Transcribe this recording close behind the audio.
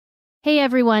Hey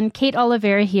everyone, Kate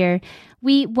Oliveira here.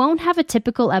 We won't have a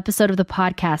typical episode of the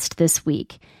podcast this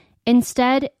week.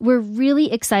 Instead, we're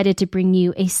really excited to bring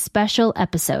you a special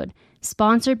episode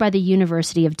sponsored by the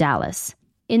University of Dallas.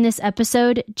 In this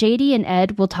episode, JD and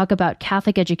Ed will talk about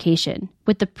Catholic education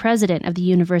with the president of the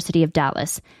University of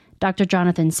Dallas, Dr.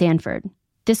 Jonathan Sanford.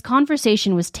 This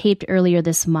conversation was taped earlier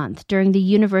this month during the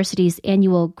university's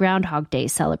annual Groundhog Day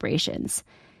celebrations.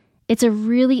 It's a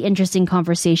really interesting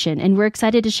conversation, and we're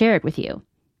excited to share it with you.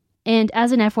 And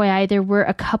as an FYI, there were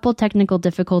a couple technical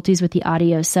difficulties with the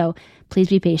audio, so please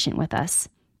be patient with us.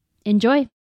 Enjoy.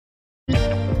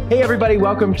 Hey, everybody.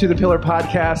 Welcome to the Pillar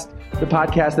Podcast, the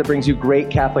podcast that brings you great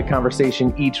Catholic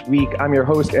conversation each week. I'm your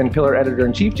host and Pillar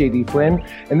Editor-in-Chief, JD Flynn,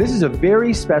 and this is a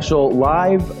very special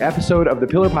live episode of the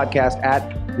Pillar Podcast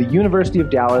at the University of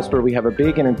Dallas, where we have a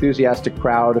big and enthusiastic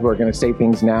crowd who are going to say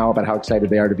things now about how excited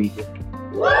they are to be here.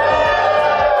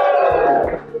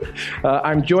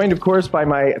 I'm joined, of course, by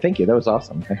my... Thank you. That was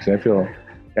awesome. Actually,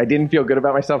 I didn't feel good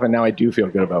about myself, and now I do feel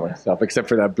good about myself, except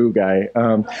for that boo guy.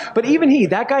 But even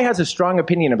that guy has a strong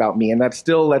opinion about me, and that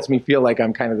still lets me feel like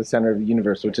I'm kind of the center of the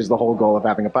universe, which is the whole goal of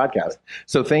having a podcast.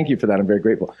 So thank you for that. I'm very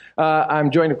grateful.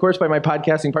 I'm joined, of course, by my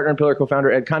podcasting partner and Pillar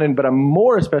co-founder, Ed Condon, but I'm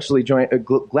more especially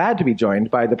glad to be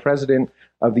joined by the president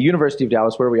of the University of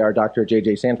Dallas, where we are, Dr.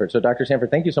 J.J. Sanford. So, Dr. Sanford,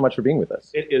 thank you so much for being with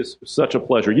us. It is such a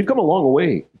pleasure. You've come a long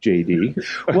way, J.D.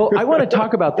 Well, I want to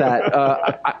talk about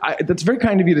that. That's very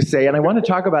kind of you to say, and I want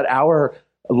to talk about our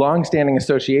long-standing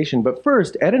association. But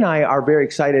first, Ed and I are very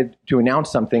excited to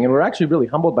announce something, and we're actually really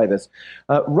humbled by this.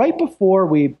 Right before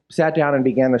we sat down and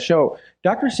began the show,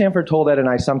 Dr. Sanford told Ed and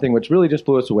I something which really just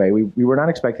blew us away. We were not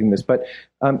expecting this, but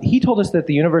he told us that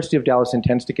the University of Dallas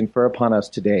intends to confer upon us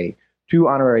today 2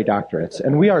 honorary doctorates,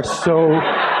 and we are so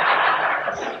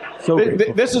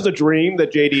grateful. This is a dream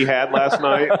that JD had last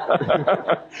night.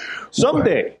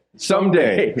 Someday,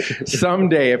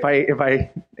 if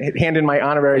I hand in my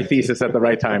honorary thesis at the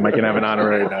right time, I can have an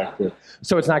honorary doctorate.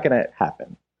 So it's not going to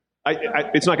happen.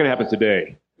 It's not going to happen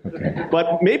today. Okay.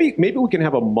 But maybe we can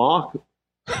have a mock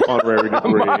honorary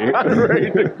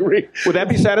degree. Would that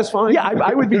be satisfying? Yeah,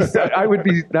 I would be.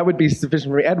 That would be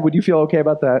sufficient for me. Ed, would you feel okay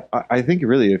about that? I think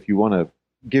really, if you want to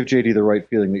give JD the right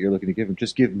feeling that you're looking to give him,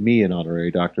 just give me an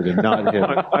honorary doctorate and not him.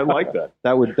 I like that.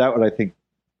 That would I think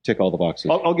tick all the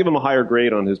boxes. I'll give him a higher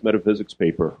grade on his metaphysics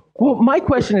paper. Well, my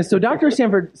question is, so Dr.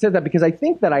 Sanford said that because I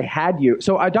think that I had you.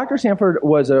 So Dr. Sanford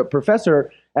was a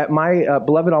professor at my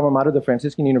beloved alma mater, the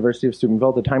Franciscan University of Steubenville,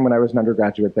 at the time when I was an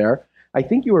undergraduate there. I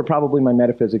think you were probably my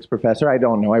metaphysics professor. I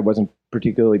don't know. I wasn't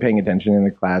particularly paying attention in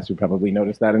the class. You probably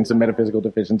noticed that and some metaphysical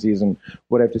deficiencies and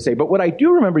what I have to say. But what I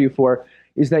do remember you for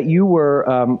is that you were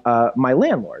my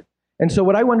landlord. And so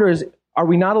what I wonder is, are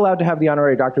we not allowed to have the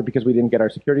honorary doctorate because we didn't get our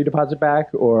security deposit back?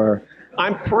 Or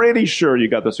I'm pretty sure you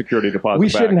got the security deposit we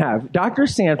back. Shouldn't have. Dr.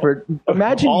 Sanford,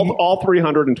 imagine... all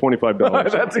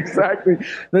 $325. That's exactly.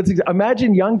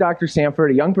 Imagine young Dr.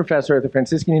 Sanford, a young professor at the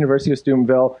Franciscan University of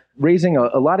Steubenville, raising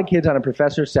a lot of kids on a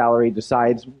professor's salary,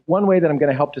 decides one way that I'm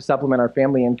going to help to supplement our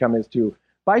family income is to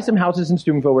buy some houses in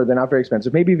Steubenville where they're not very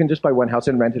expensive, maybe even just buy one house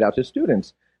and rent it out to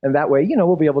students. And that way,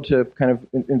 we'll be able to kind of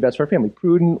invest for our family.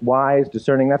 Prudent, wise,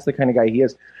 discerning, that's the kind of guy he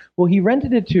is. Well, he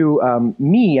rented it to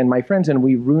me and my friends, and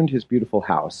we ruined his beautiful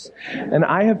house. And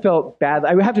I have felt bad.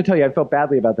 I have to tell you, I felt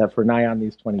badly about that for nigh on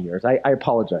these 20 years. I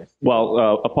apologize.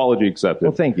 Well, apology accepted.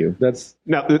 Well, thank you.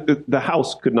 Now, the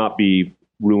house could not be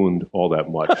ruined all that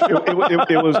much.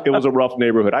 It was a rough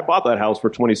neighborhood. I bought that house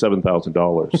for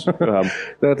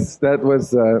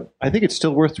 $27,000. I think it's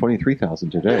still worth $23,000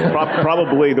 today.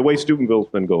 Probably the way Steubenville's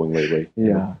been going lately.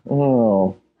 Yeah.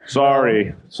 Oh.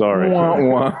 Sorry. Wah,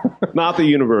 wah. Not the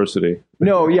university.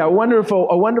 No, yeah, a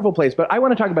wonderful place. But I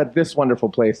want to talk about this wonderful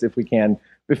place if we can,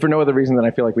 if for no other reason than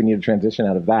I feel like we need to transition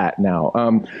out of that now.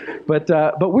 But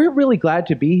we're really glad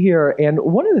to be here. And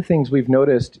one of the things we've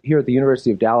noticed here at the University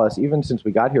of Dallas, even since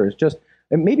we got here, is just,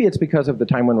 and maybe it's because of the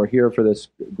time when we're here for this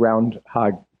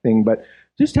groundhog thing, but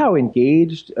just how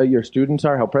engaged your students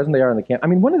are, how present they are on the campus. I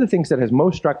mean, one of the things that has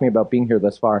most struck me about being here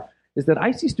thus far is that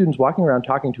I see students walking around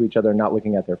talking to each other and not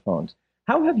looking at their phones.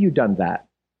 How have you done that?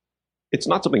 It's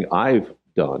not something I've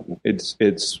done. It's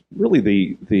really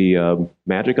the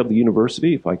magic of the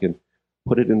university, if I can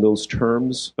put it in those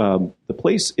terms. The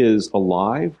place is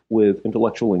alive with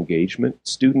intellectual engagement.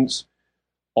 Students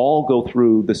all go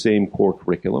through the same core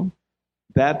curriculum.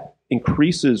 That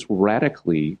increases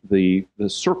radically the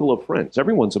circle of friends.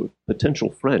 Everyone's a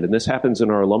potential friend, and this happens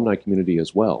in our alumni community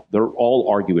as well. They're all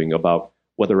arguing about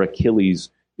whether Achilles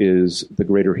is the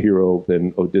greater hero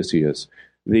than Odysseus.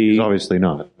 He's obviously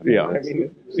not. I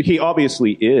mean, he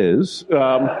obviously is.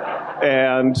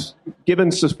 And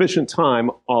given sufficient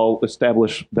time, I'll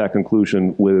establish that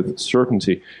conclusion with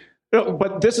certainty.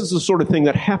 But this is the sort of thing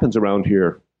that happens around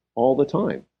here all the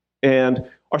time. And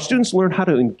our students learn how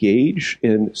to engage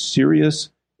in serious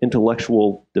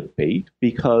intellectual debate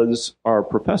because our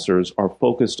professors are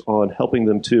focused on helping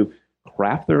them to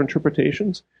craft their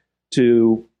interpretations,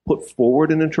 to put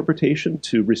forward an interpretation,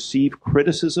 to receive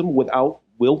criticism without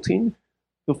wilting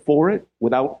before it,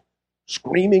 without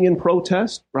screaming in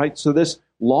protest, right? So this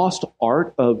lost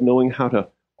art of knowing how to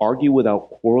argue without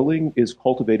quarreling is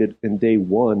cultivated in day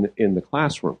one in the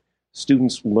classroom.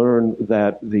 Students learn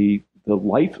that the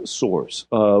life source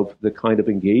of the kind of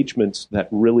engagements that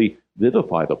really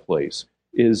vivify the place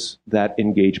is that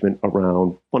engagement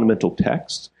around fundamental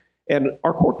texts. And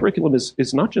our core curriculum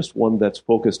is not just one that's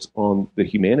focused on the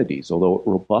humanities, although it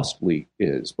robustly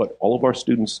is, but all of our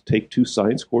students take 2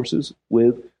 science courses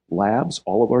with labs.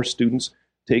 All of our students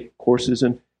take courses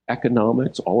in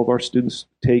economics. All of our students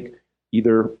take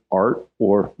either art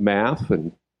or math,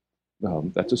 and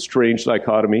that's a strange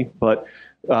dichotomy, but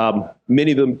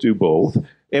many of them do both.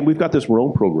 And we've got this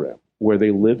Rome program where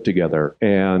they live together,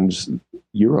 and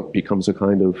Europe becomes a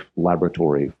kind of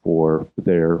laboratory for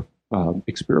their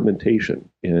experimentation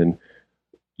in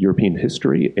European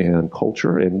history and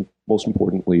culture, and most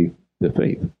importantly, the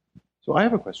faith. So I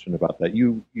have a question about that.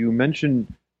 You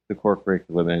mentioned the core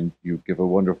curriculum, and you give a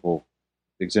wonderful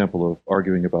example of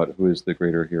arguing about who is the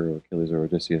greater hero, Achilles or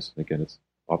Odysseus. And again, it's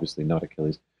obviously not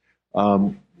Achilles.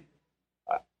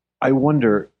 I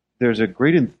wonder, there's a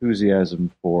great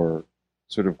enthusiasm for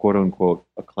sort of quote unquote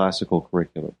a classical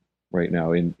curriculum right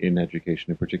now in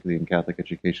education, and particularly in Catholic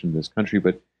education in this country.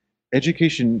 But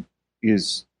education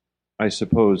is, I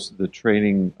suppose, the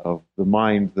training of the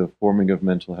mind, the forming of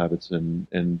mental habits,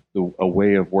 and a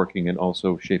way of working, and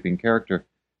also shaping character.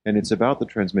 And it's about the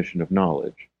transmission of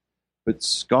knowledge. But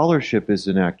scholarship is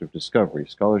an act of discovery.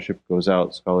 Scholarship goes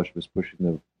out. Scholarship is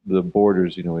pushing the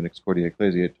borders. In Excordia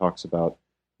Ecclesia, it talks about,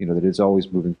 that it's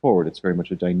always moving forward. It's very much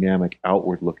a dynamic,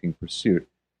 outward-looking pursuit.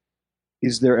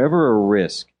 Is there ever a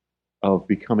risk of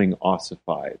becoming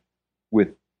ossified with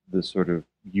the sort of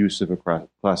use of a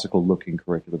classical-looking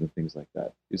curriculum and things like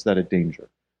that? Is that a danger?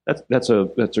 That's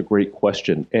a great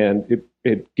question, and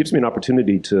it gives me an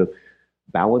opportunity to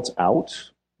balance out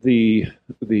the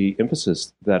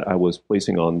emphasis that I was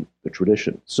placing on the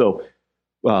tradition. So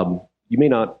you may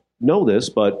not know this,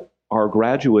 but our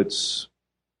graduates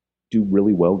do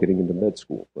really well getting into med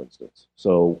school, for instance.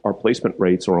 So our placement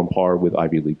rates are on par with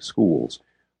Ivy League schools.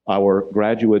 Our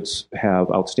graduates have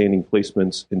outstanding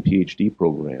placements in PhD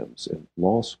programs and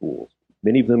law schools.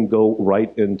 Many of them go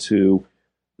right into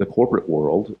the corporate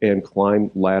world and climb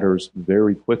ladders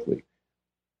very quickly.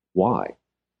 Why?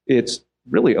 It's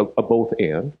really a both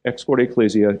and. Excordia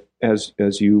Ecclesia,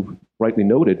 as you rightly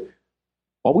noted,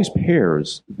 always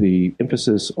pairs the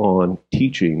emphasis on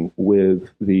teaching with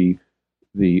the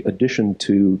addition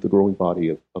to the growing body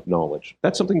of knowledge.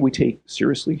 That's something we take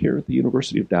seriously here at the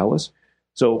University of Dallas.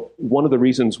 So one of the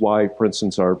reasons why, for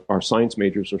instance, our science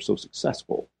majors are so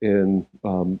successful in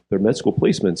their med school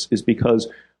placements is because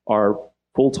our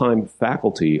full-time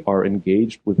faculty are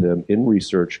engaged with them in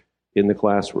research in the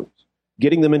classrooms,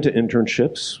 getting them into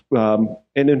internships,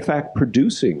 and in fact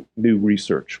producing new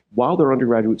research while they're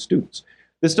undergraduate students.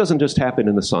 This doesn't just happen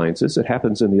in the sciences, it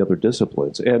happens in the other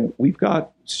disciplines. And we've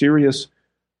got serious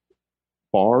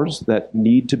bars that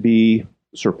need to be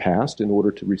surpassed in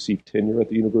order to receive tenure at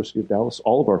the University of Dallas.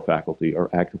 All of our faculty are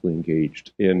actively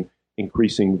engaged in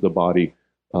increasing the body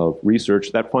of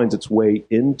research that finds its way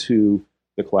into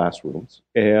the classrooms.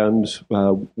 And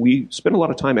we spend a lot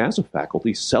of time as a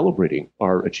faculty celebrating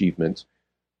our achievements,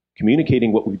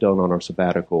 communicating what we've done on our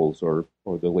sabbaticals or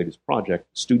the latest project.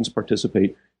 Students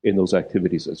participate in those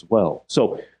activities as well.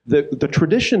 So the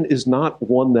tradition is not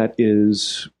one that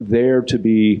is there to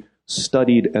be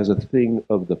studied as a thing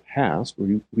of the past.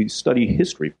 We study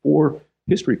history. 4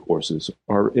 history courses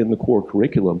are in the core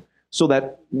curriculum so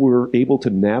that we're able to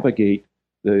navigate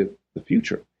the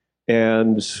future.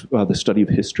 And the study of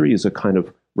history is a kind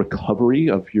of recovery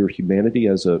of your humanity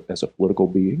as a political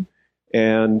being.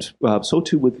 And so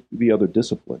too with the other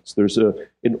disciplines. There's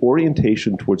an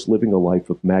orientation towards living a life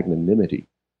of magnanimity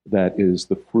that is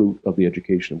the fruit of the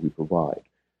education we provide.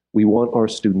 We want our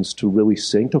students to really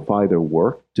sanctify their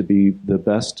work, to be the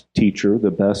best teacher, the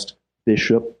best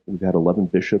bishop. We've had 11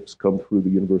 bishops come through the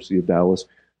University of Dallas,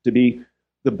 to be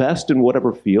the best in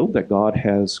whatever field that God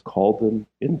has called them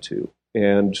into.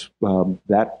 And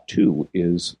that, too,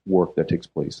 is work that takes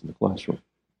place in the classroom.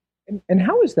 And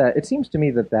how is that? It seems to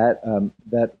me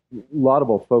that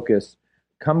laudable focus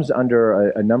comes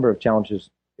under a number of challenges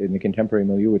in the contemporary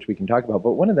milieu, which we can talk about.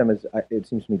 But one of them is, it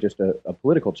seems to me, just a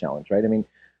political challenge, right? I mean,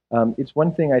 it's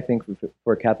one thing, I think,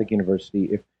 for a Catholic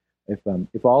university,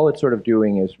 if all it's sort of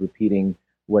doing is repeating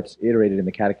what's iterated in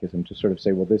the Catechism, to sort of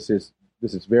say, well, this is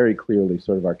very clearly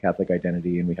sort of our Catholic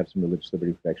identity, and we have some religious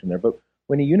liberty protection there. But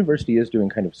when a university is doing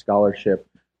kind of scholarship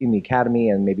in the academy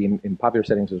and maybe in popular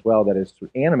settings as well, that is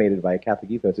sort of animated by a Catholic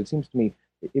ethos, it seems to me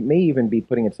it may even be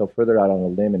putting itself further out on a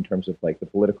limb in terms of like the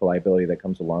political liability that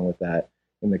comes along with that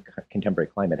in the contemporary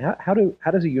climate. How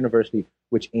does a university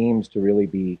which aims to really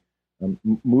be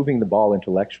moving the ball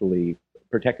intellectually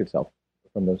protect itself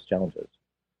from those challenges?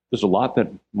 There's a lot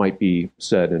that might be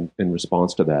said in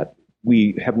response to that.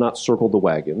 We have not circled the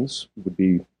wagons, would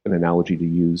be an analogy to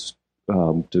use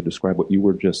to describe what you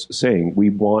were just saying.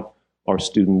 We want our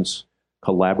students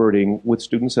collaborating with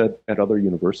students at other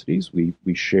universities. We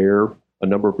share a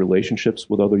number of relationships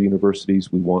with other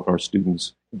universities. We want our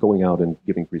students going out and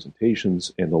giving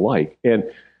presentations and the like.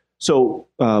 And so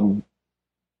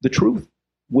the truth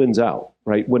wins out,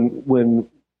 right? When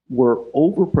we're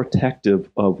overprotective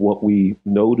of what we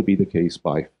know to be the case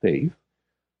by faith,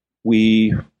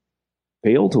 we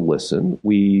fail to listen.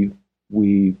 We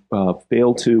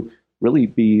fail to really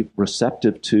be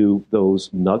receptive to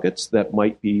those nuggets that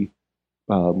might be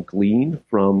gleaned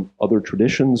from other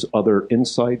traditions, other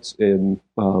insights in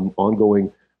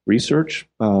ongoing research.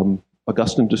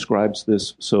 Augustine describes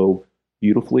this so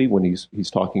beautifully when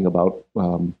he's talking about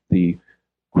the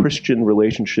Christian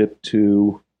relationship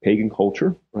to pagan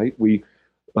culture, right? We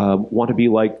want to be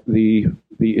like the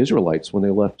Israelites when they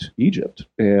left Egypt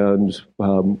and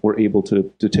were able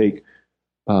to take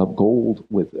gold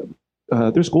with them.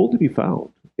 There's gold to be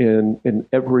found in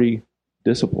every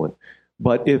discipline.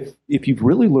 But if you've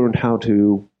really learned how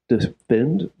to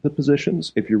defend the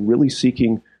positions, if you're really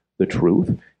seeking the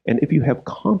truth, and if you have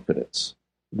confidence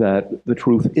that the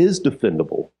truth is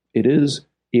defendable, it is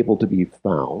able to be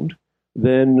found,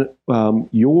 then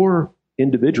you're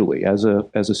individually, as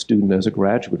a student, as a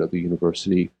graduate of the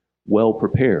university, well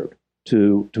prepared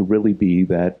to really be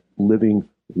that living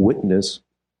witness,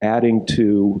 adding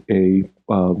to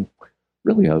an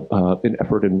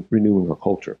effort in renewing our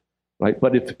culture, right?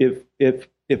 But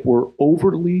if we're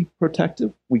overly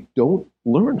protective, we don't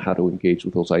learn how to engage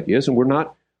with those ideas, and we're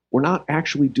not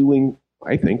actually doing,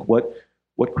 I think, what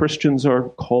Christians are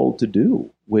called to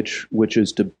do, which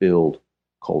is to build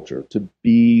culture, to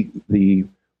be the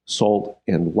salt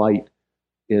and light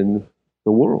in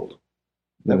the world.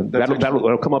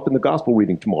 That'll come up in the gospel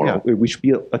reading tomorrow. Yeah. We should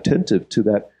be attentive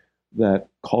to that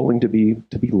calling to be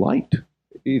light.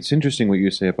 It's interesting what you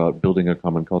say about building a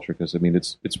common culture, because I mean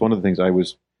it's one of the things I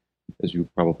was, as you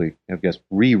probably have guessed,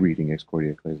 rereading Ex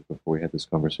Cordia Ecclesia before we had this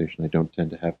conversation. I don't tend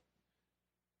to have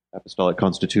apostolic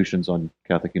constitutions on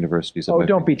Catholic universities. Oh,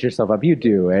 don't beat yourself up. You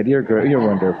do, Ed. You're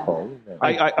wonderful.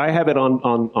 I have it on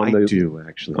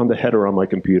the header on my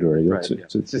computer. Right.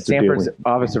 It's Sanford's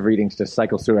Office of Readings just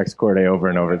cycles through Ex Cordia over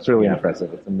and over. It's really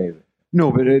impressive. It's amazing. No,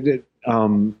 but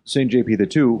St. JP the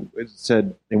Two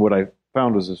said, and what I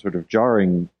found was a sort of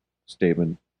jarring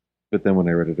statement, but then when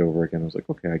I read it over again, I was like,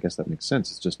 okay, I guess that makes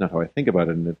sense. It's just not how I think about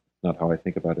it, and it's not how I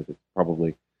think about it. It's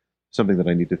probably something that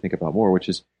I need to think about more, which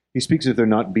is, he speaks of there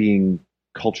not being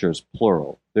cultures,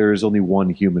 plural. There is only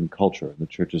one human culture, and the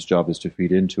church's job is to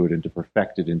feed into it and to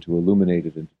perfect it and to illuminate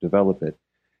it and to develop it.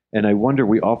 And I wonder,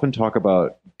 we often talk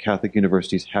about Catholic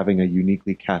universities having a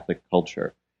uniquely Catholic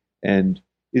culture. And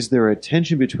is there a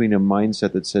tension between a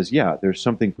mindset that says, yeah, there's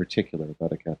something particular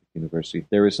about a Catholic university,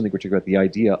 there is something particular about the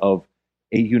idea of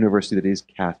a university that is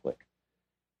Catholic,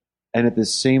 and at the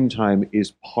same time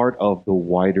is part of the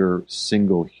wider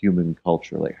single human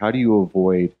culture? Like, how do you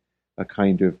avoid a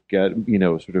kind of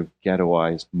sort of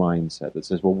ghettoized mindset that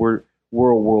says, well, we're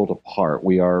a world apart.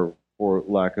 We are, for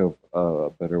lack of a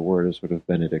better word, a sort of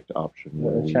Benedict option.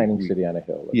 A shining city on a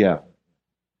hill. Yeah.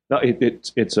 No,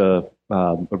 it's a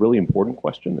really important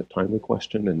question, a timely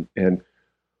question, and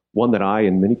one that I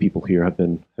and many people here have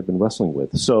been wrestling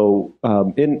with. So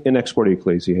in Ex Cordia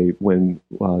Ecclesiae, when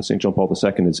St. John Paul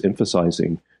II is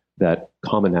emphasizing that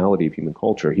commonality of human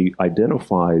culture, he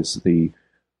identifies the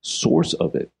source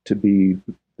of it to be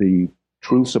the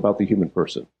truths about the human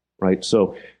person, right?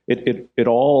 So it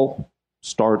all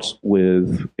starts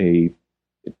with an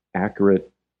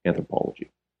accurate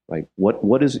anthropology, right?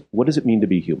 What does it mean to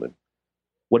be human?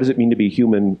 What does it mean to be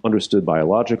human understood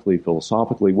biologically,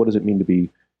 philosophically? What does it mean to be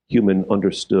human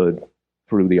understood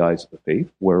through the eyes of the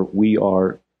faith, where we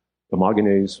are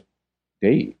homogenes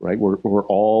Dei, right? We're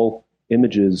all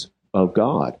images of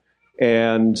God.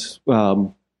 And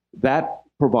that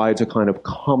provides a kind of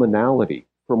commonality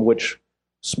from which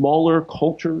smaller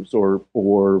cultures or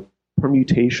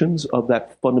permutations of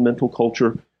that fundamental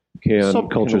culture can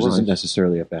Subcultures arise. isn't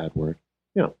necessarily a bad word.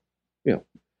 Yeah.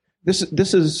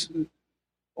 This is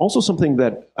also something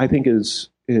that I think is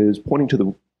pointing to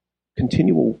the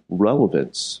continual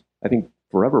relevance, I think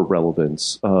forever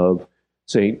relevance of,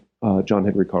 say, John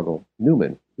Henry Cardinal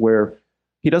Newman, where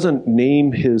he doesn't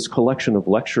name his collection of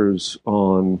lectures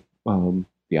on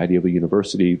the idea of a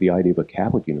university, the idea of a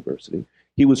Catholic university.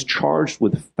 He was charged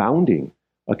with founding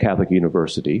a Catholic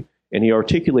university, and he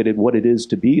articulated what it is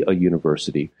to be a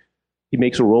university. He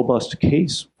makes a robust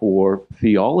case for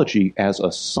theology as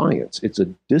a science. It's a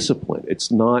discipline.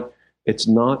 It's not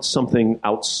something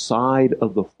outside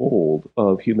of the fold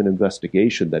of human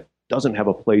investigation that doesn't have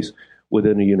a place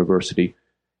within a university.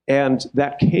 And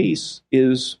that case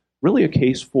is really a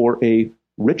case for a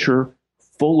richer,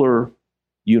 fuller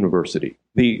university.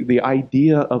 The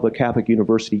idea of a Catholic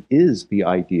university is the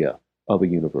idea of a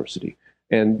university.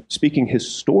 And speaking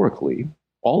historically,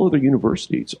 all other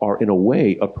universities are, in a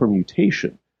way, a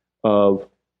permutation of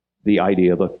the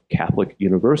idea of a Catholic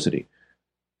university.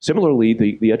 Similarly,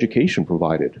 the education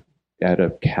provided at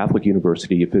a Catholic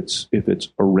university, if it's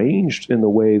arranged in the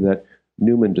way that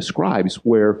Newman describes,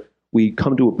 where we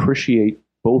come to appreciate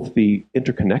both the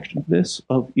interconnectedness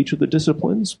of each of the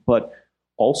disciplines, but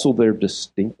also their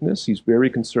distinctness. He's very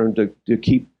concerned to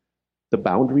keep the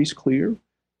boundaries clear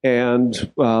and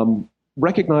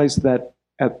recognize that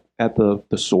at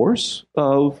the source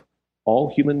of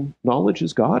all human knowledge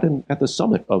is God, and at the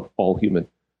summit of all human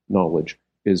knowledge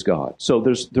is God. So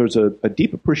there's a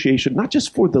deep appreciation, not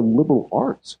just for the liberal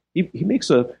arts. He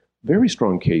makes a very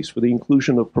strong case for the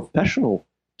inclusion of professional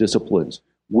disciplines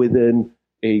within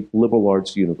a liberal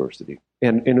arts university.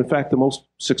 And in fact, the most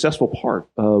successful part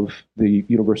of the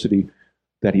university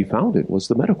that he founded was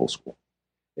the medical school.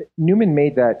 Newman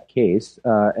made that case,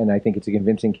 and I think it's a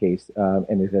convincing case,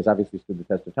 and it has obviously stood the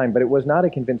test of time, but it was not a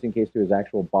convincing case to his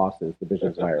actual bosses, the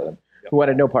bishops of Ireland, who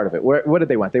wanted no part of it. What did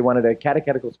they want? They wanted a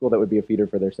catechetical school that would be a feeder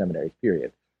for their seminaries,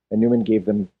 period. And Newman gave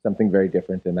them something very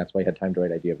different, and that's why he had time to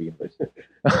write Idea of a University.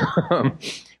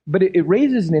 But it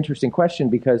raises an interesting question,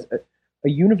 because a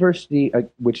university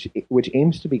which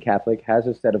aims to be Catholic has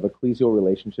a set of ecclesial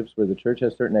relationships where the church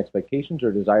has certain expectations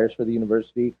or desires for the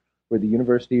university, where the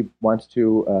university wants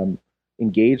to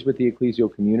engage with the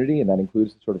ecclesial community, and that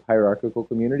includes the sort of hierarchical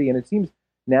community. And it seems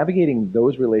navigating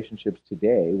those relationships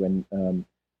today, when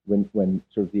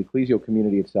sort of the ecclesial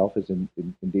community itself is in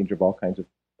danger of all kinds of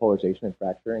polarization and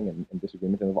fracturing and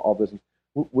disagreement and all those things,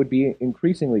 would be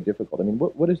increasingly difficult. I mean,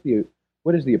 what is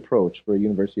the approach for a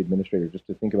university administrator just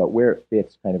to think about where it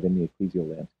fits kind of in the ecclesial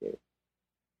landscape?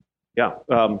 Yeah,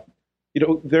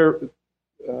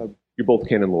 you're both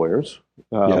canon lawyers.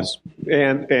 Yes.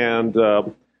 And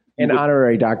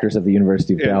honorary doctors of the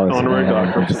University of Dallas. Honorary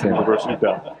doctors of the University of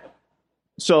Dallas.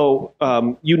 So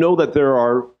you know that there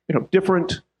are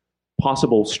different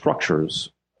possible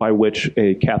structures by which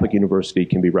a Catholic university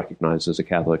can be recognized as a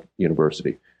Catholic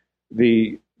university.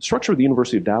 The structure of the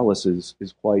University of Dallas is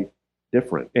quite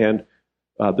different. And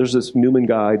there's this Newman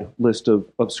Guide list of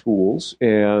schools,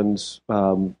 and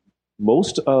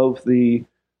most of the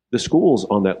schools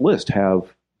on that list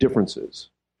have differences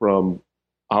from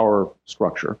our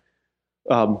structure.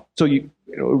 So a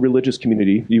religious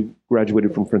community, you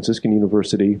graduated from Franciscan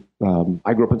University.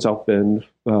 I grew up in South Bend,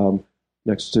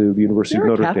 next to the University of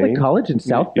Notre Dame. Catholic college in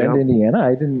South Bend, Indiana?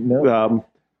 I didn't know.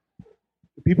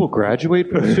 People graduate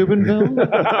from Steubenville?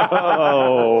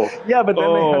 Oh, yeah, but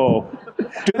then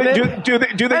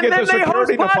do they get the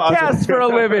security deposit for a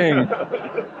living?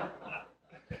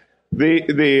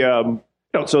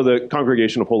 So the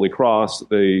Congregation of Holy Cross,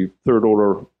 the Third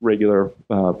Order Regular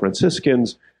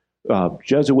Franciscans,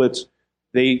 Jesuits,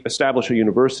 they establish a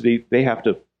university. They have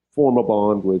to form a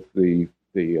bond with the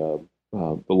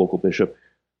local bishop.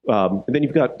 And then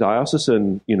you've got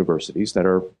diocesan universities that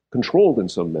are controlled in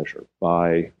some measure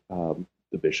by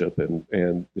the bishop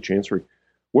and the chancery.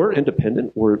 We're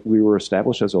independent. We were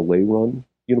established as a lay-run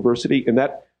university, and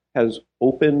that has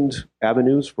opened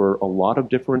avenues for a lot of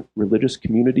different religious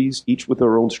communities, each with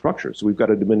their own structure. So we've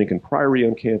got a Dominican priory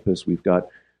on campus. We've got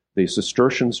the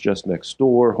Cistercians just next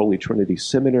door, Holy Trinity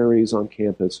seminaries on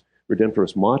campus,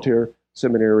 Redemptoris Mater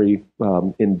Seminary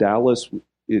in Dallas.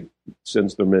 It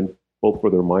sends their men both for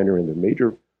their minor and their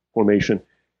major formation.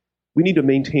 We need to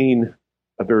maintain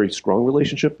a very strong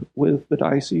relationship with the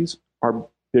diocese. Our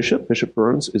bishop, Bishop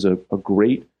Burns, is a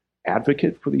great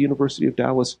advocate for the University of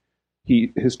Dallas.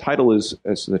 His title is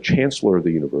as the chancellor of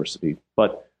the university,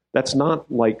 but that's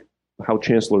not like how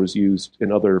chancellor is used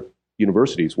in other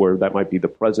universities, where that might be the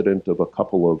president of a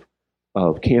couple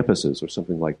of campuses or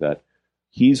something like that.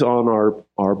 He's on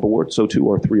our board, so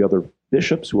too are three other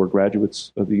bishops who are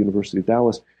graduates of the University of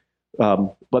Dallas,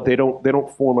 but they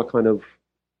don't form a kind of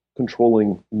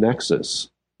controlling nexus.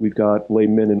 We've got lay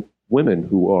men and women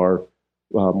who are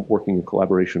working in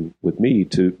collaboration with me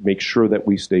to make sure that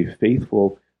we stay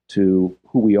faithful to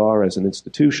who we are as an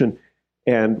institution.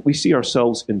 And we see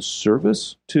ourselves in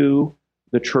service to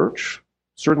the church.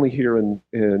 Certainly here in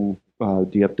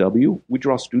DFW, we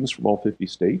draw students from all 50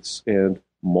 states and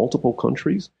multiple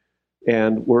countries.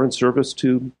 And we're in service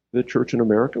to the church in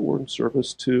America. We're in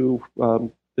service to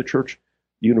the church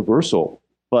universal.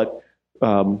 But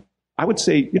I would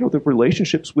say, the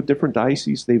relationships with different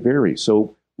dioceses, they vary.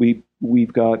 So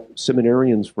we've got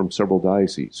seminarians from several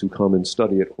dioceses who come and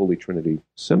study at Holy Trinity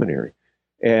Seminary.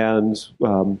 And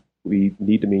we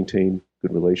need to maintain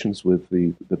good relations with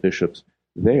the bishops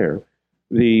there.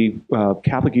 The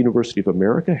Catholic University of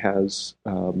America has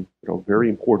a very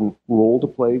important role to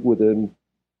play within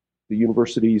the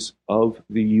universities of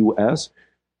the U.S.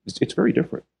 It's very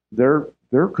different.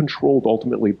 They're controlled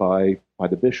ultimately by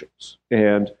the bishops.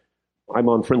 And I'm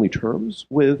on friendly terms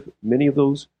with many of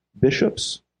those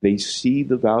bishops. They see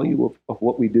the value of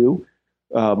what we do,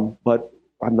 but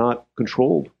I'm not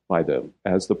controlled by them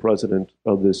as the president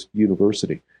of this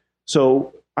university.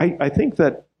 So I think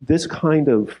that this kind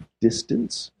of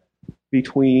distance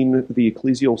between the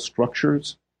ecclesial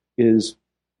structures is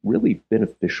really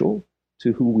beneficial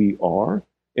to who we are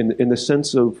in the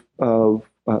sense of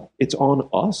it's on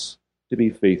us to be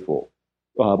faithful.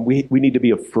 We need to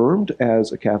be affirmed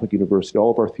as a Catholic university.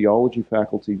 All of our theology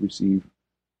faculty receive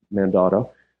mandata,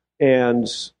 and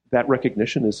that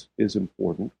recognition is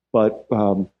important. But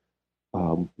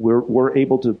we're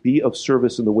able to be of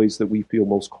service in the ways that we feel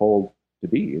most called to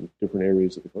be in different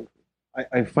areas of the country.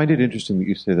 I find it interesting that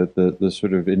you say that the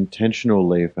sort of intentional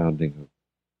lay founding of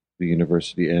the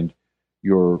university and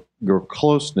your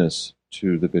closeness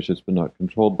to the bishops, but not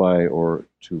controlled by, or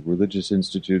to religious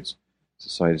institutes,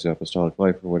 Societies of Apostolic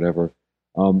Life, or whatever,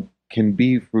 can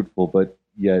be fruitful, but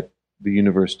yet the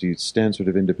university stands sort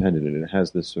of independent, and it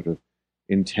has this sort of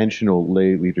intentional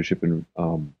lay leadership and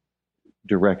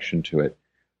direction to it.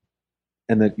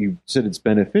 And that you said it's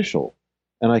beneficial.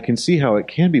 And I can see how it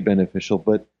can be beneficial,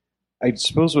 but I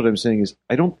suppose what I'm saying is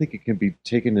I don't think it can be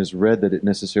taken as read that it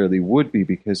necessarily would be,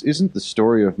 because isn't the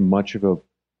story of much of a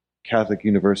Catholic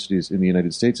universities in the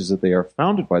United States is that they are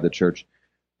founded by the church.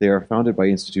 They are founded by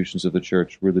institutions of the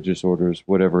church, religious orders,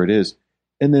 whatever it is.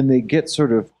 And then they get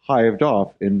sort of hived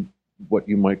off in what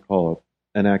you might call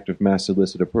an act of mass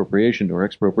illicit appropriation or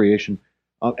expropriation,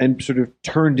 and sort of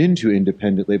turned into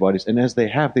independent lay bodies. And as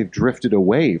they've drifted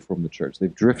away from the church.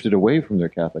 They've drifted away from their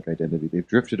Catholic identity. They've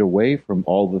drifted away from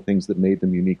all the things that made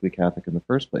them uniquely Catholic in the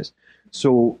first place.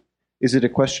 So is it a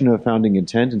question of founding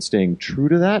intent and staying true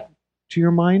to that, to your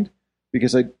mind?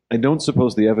 Because I don't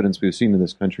suppose the evidence we've seen in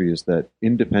this country is that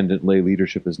independent lay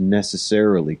leadership is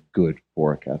necessarily good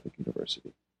for a Catholic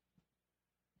university.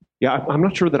 Yeah, I'm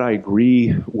not sure that I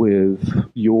agree with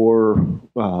your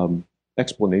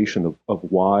explanation of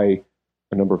why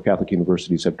a number of Catholic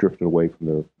universities have drifted away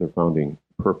from their founding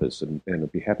purpose, and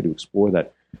I'd be happy to explore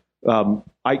that.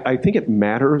 I think it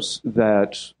matters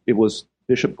that it was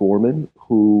Bishop Gorman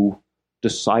who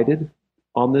decided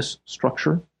on this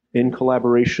structure in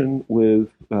collaboration with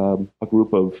a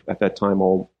group of, at that time,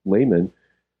 all laymen.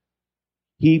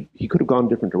 He could have gone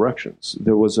different directions.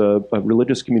 There was a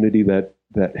religious community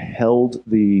that held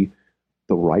the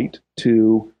right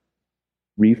to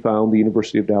refound the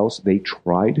University of Dallas. They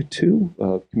tried to,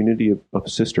 a community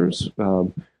of sisters,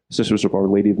 Sisters of Our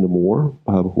Lady of Namur,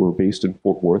 who were based in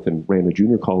Fort Worth and ran a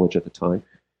junior college at the time.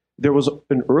 There was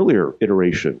an earlier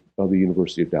iteration of the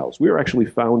University of Dallas. We were actually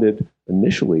founded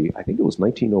initially, I think it was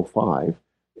 1905,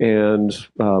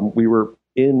 and we were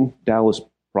in Dallas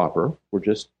proper. We're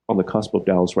just on the cusp of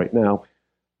Dallas right now,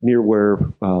 near where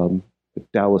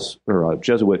Dallas or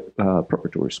Jesuit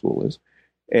preparatory school is.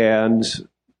 And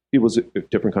it was a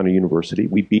different kind of university.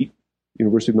 We beat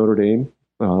University of Notre Dame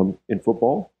in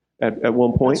football at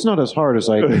one point. It's not as hard as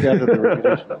I gathered the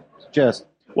reputation. Just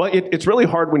well, it's really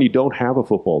hard when you don't have a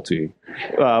football team,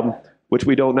 which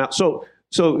we don't now. So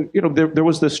there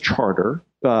was this charter.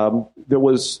 There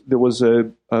was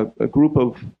a group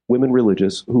of women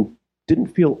religious who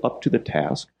didn't feel up to the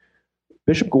task.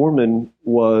 Bishop Gorman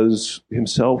was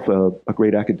himself a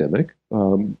great academic,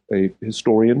 a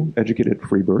historian, educated at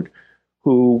Freiburg,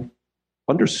 who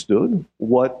understood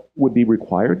what would be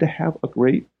required to have a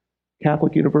great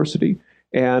Catholic university.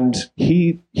 And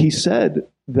he said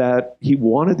that he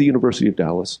wanted the University of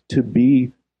Dallas to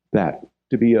be that,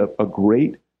 to be a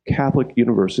great Catholic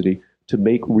university, to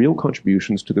make real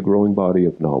contributions to the growing body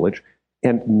of knowledge,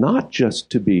 and not just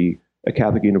to be a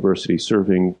Catholic university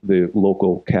serving the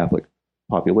local Catholic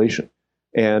population.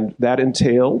 And that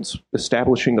entailed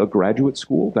establishing a graduate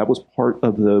school. That was part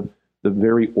of the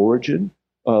very origin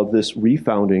of this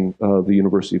refounding of the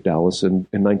University of Dallas in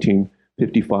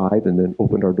 1955, and then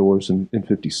opened our doors in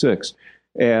 56.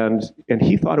 And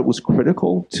he thought it was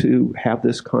critical to have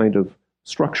this kind of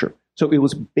structure. So it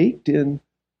was baked in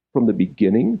from the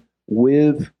beginning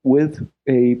with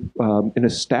an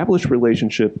established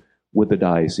relationship with the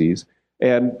diocese.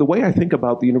 And the way I think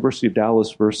about the University of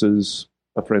Dallas versus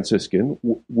a Franciscan,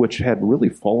 which had really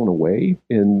fallen away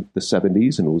in the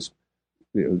 70s, and it was,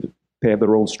 they have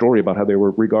their own story about how they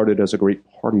were regarded as a great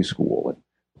party school. And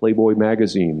Playboy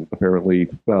magazine apparently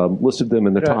listed them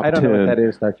in the top 10. I don't know what that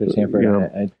is, Dr. Sanford.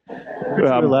 Could you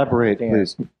elaborate,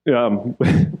 please?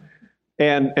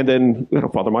 And then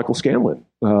Father Michael Scanlon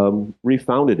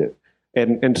refounded it.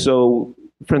 And so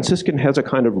Franciscan has a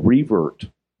kind of revert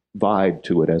vibe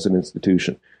to it as an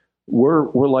institution.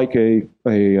 We're like a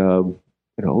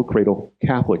cradle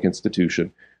Catholic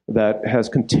institution that has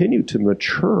continued to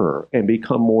mature and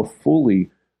become more fully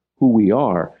who we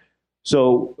are.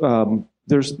 So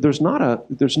there's not a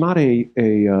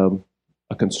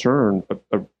concern,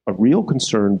 a real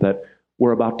concern that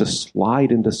we're about to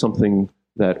slide into something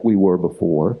that we were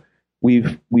before.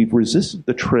 We've resisted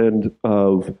the trend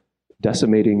of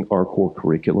decimating our core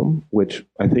curriculum, which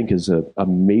I think is a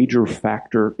major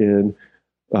factor in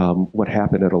what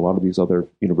happened at a lot of these other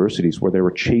universities, where they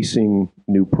were chasing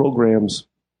new programs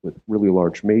with really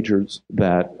large majors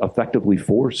that effectively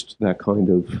forced that kind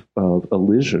of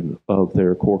elision of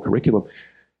their core curriculum.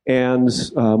 And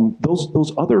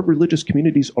those other religious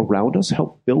communities around us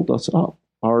help build us up.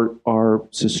 Our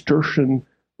Cistercian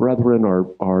brethren,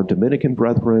 our Dominican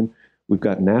brethren, we've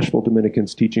got Nashville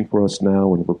Dominicans teaching for us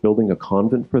now, and we're building a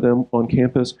convent for them on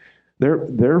campus.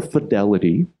 Their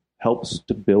fidelity helps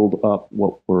to build up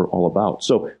what we're all about.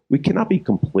 So we cannot be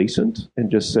complacent and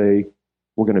just say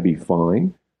we're going to be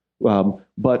fine.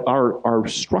 But our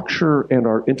structure and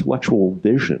our intellectual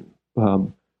vision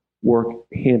work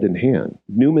hand in hand.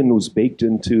 Newman was baked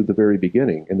into the very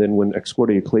beginning. And then when Ex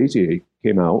Corde Ecclesiae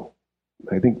came out,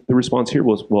 I think the response here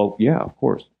was, well, yeah, of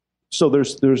course. So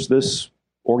there's this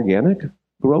organic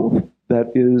growth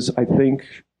that is, I think,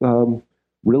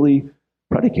 really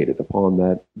predicated upon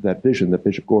that vision that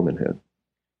Bishop Gorman had.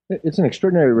 It's an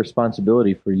extraordinary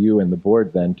responsibility for you and the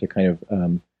board then to kind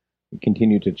of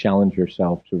continue to challenge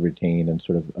yourself to retain and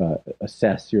sort of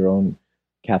assess your own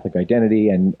Catholic identity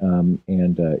and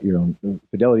your own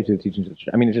fidelity to the teachings of the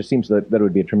Church. I mean, it just seems that it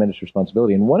would be a tremendous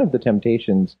responsibility. And one of the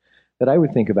temptations that I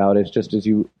would think about is just as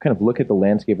you kind of look at the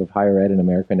landscape of higher ed in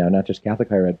America now, not just Catholic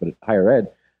higher ed, but higher ed,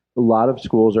 a lot of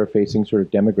schools are facing sort of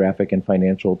demographic and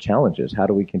financial challenges. How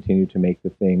do we continue to make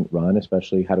the thing run,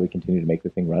 especially how do we continue to make the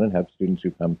thing run and have students who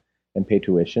come and pay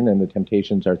tuition? And the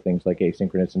temptations are things like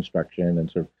asynchronous instruction and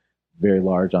sort of very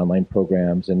large online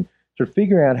programs, and sort of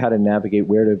figuring out how to navigate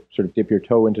where to sort of dip your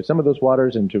toe into some of those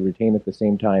waters and to retain at the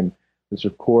same time the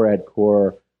sort of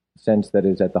core sense that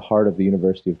is at the heart of the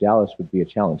University of Dallas would be a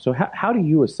challenge. So how do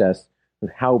you assess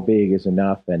how big is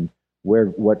enough and what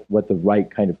the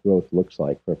right kind of growth looks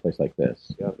like for a place like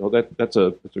this? Yeah, no, that's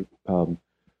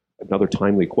another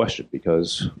timely question,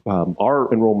 because our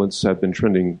enrollments have been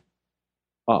trending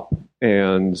up,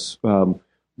 and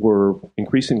we're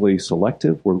increasingly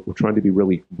selective. We're trying to be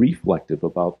really reflective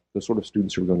about the sort of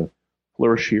students who are going to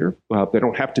flourish here. They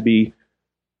don't have to be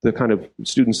the kind of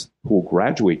students who will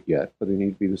graduate yet, but they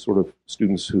need to be the sort of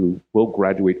students who will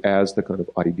graduate as the kind of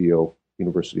ideal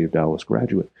University of Dallas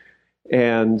graduate.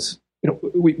 And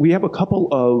we have a couple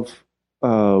of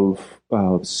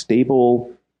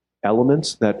stable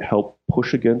elements that help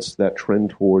push against that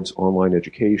trend towards online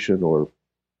education or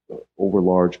over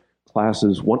large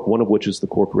classes. One of which is the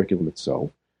core curriculum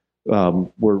itself.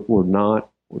 We're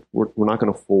not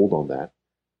going to fold on that,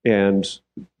 and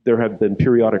there have been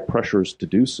periodic pressures to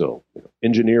do so.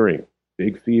 Engineering,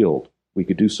 big field, we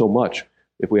could do so much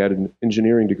if we had an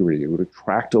engineering degree. It would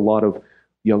attract a lot of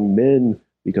young men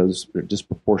because a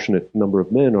disproportionate number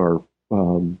of men are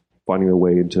finding their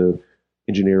way into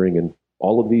engineering, and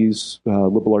all of these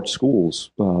liberal arts schools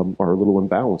are a little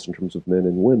imbalanced in terms of men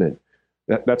and women.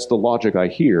 That's the logic I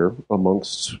hear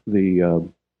amongst the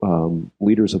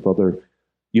leaders of other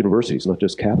universities, not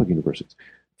just Catholic universities.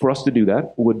 For us to do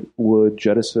that would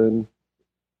jettison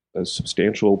a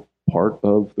substantial part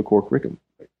of the core curriculum.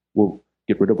 We'll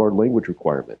get rid of our language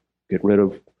requirement, get rid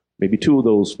of maybe 2 of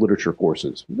those literature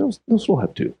courses. They'll still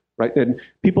have 2, right? And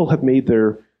people have made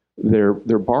their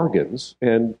bargains,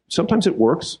 and sometimes it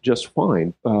works just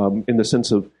fine in the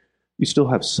sense of you still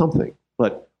have something.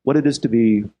 But what it is to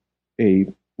be a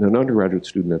an undergraduate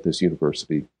student at this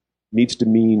university needs to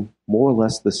mean more or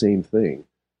less the same thing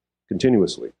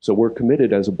continuously. So we're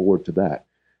committed as a board to that.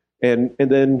 And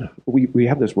then we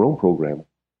have this Rome program.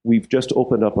 We've just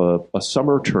opened up a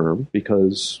summer term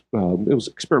because it was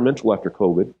experimental after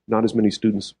COVID. Not as many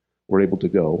students were able to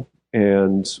go.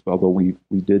 And although we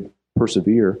did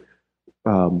persevere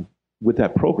with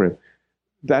that program,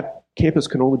 that campus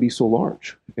can only be so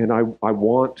large. And I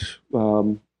want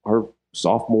our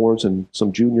sophomores and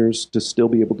some juniors to still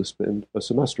be able to spend a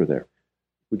semester there.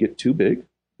 If we get too big,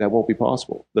 that won't be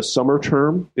possible. The summer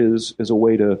term is a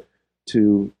way to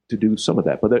do some of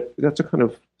that. But that's a kind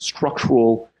of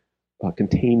structural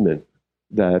containment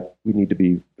that we need to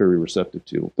be very receptive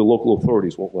to. The local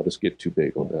authorities won't let us get too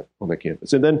big on that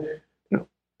campus. And then,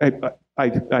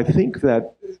 I think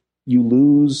that you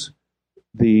lose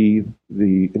the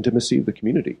intimacy of the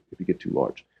community if you get too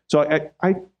large. So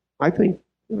I think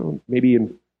maybe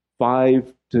in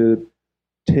 5 to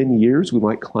 10 years we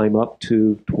might climb up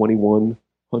to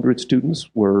 2,100 students.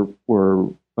 We're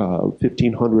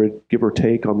 1,500 give or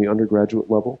take on the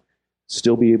undergraduate level.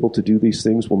 Still be able to do these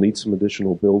things. We'll need some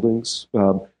additional buildings.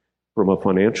 From a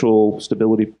financial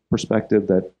stability perspective,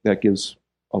 that gives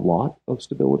a lot of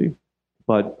stability.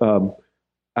 But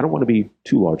I don't want to be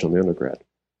too large on the undergrad.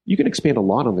 You can expand a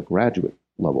lot on the graduate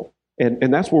level.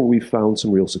 And that's where we've found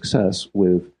some real success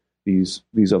with these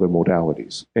other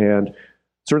modalities. And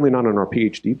certainly not in our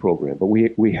PhD program, but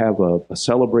we have a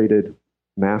celebrated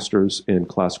master's in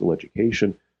classical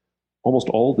education, almost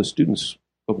all of the students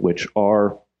of which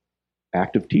are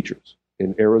active teachers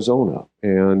in Arizona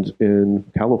and in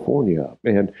California.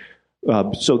 And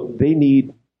so they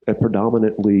need a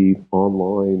predominantly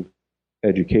online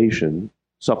education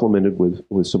supplemented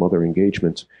with some other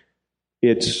engagements.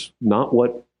 It's not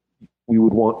what we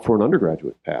would want for an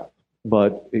undergraduate path,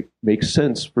 but it makes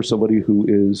sense for somebody who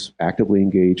is actively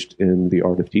engaged in the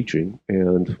art of teaching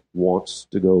and wants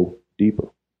to go deeper.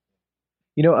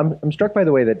 I'm struck by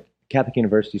the way that Catholic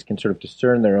universities can sort of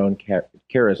discern their own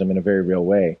charism in a very real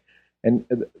way. And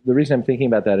the reason I'm thinking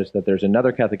about that is that there's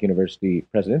another Catholic university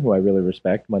president who I really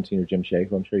respect, Monsignor Jim Shea,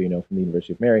 who I'm sure you know from the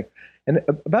University of Mary. And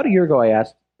about a year ago, I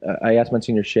asked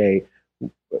Monsignor Shea,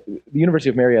 the University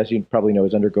of Mary, as you probably know,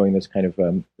 is undergoing this kind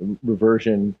of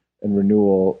reversion and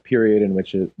renewal period in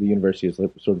which the university is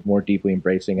sort of more deeply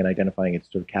embracing and identifying its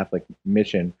sort of Catholic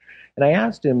mission. And I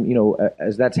asked him,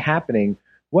 as that's happening,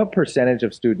 what percentage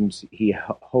of students he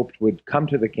hoped would come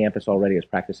to the campus already as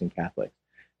practicing Catholics.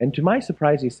 And to my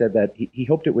surprise, he said that he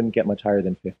hoped it wouldn't get much higher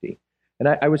than 50. And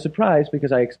I was surprised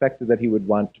because I expected that he would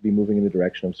want to be moving in the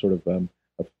direction of sort of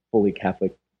a fully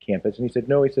Catholic campus. And he said,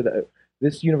 no,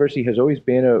 this university has always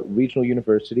been a regional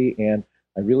university, and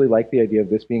I really like the idea of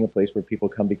this being a place where people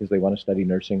come because they want to study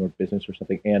nursing or business or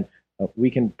something, and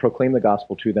we can proclaim the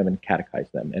gospel to them and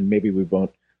catechize them. And maybe we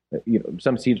won't,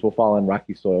 some seeds will fall on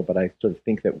rocky soil, but I sort of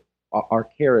think that our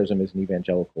charism is an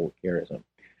evangelical charism.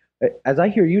 As I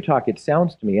hear you talk, it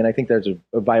sounds to me, and I think there's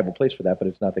a viable place for that, but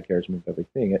it's not the charism of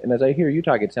everything. And as I hear you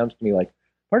talk, it sounds to me like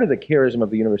part of the charism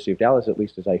of the University of Dallas, at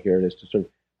least as I hear it, is to sort of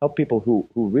help people who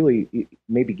really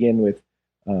may begin with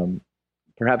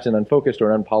perhaps an unfocused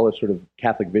or unpolished sort of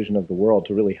Catholic vision of the world,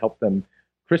 to really help them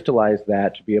crystallize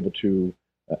that, to be able to,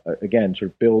 again, sort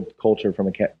of build culture from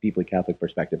a deeply Catholic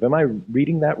perspective. Am I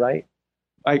reading that right?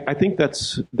 I think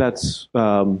that's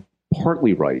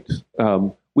partly right.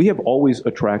 We have always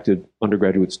attracted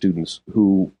undergraduate students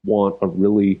who want a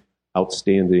really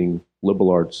outstanding liberal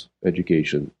arts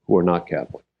education who are not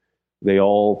Catholic. They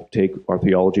all take our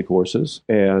theology courses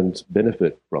and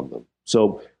benefit from them.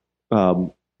 So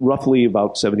roughly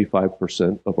about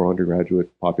 75% of our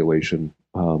undergraduate population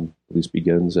at least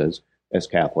begins as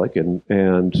Catholic, and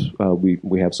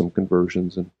we have some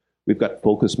conversions, and we've got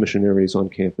focus missionaries on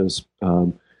campus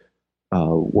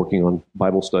working on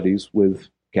Bible studies with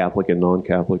Catholic and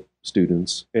non-Catholic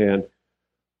students, and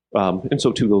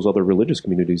so too those other religious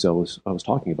communities I was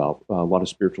talking about, a lot of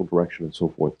spiritual direction and so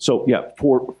forth. So yeah,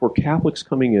 for Catholics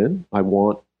coming in, I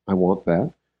want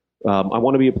that. I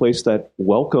want to be a place that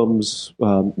welcomes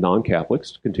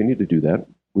non-Catholics to continue to do that.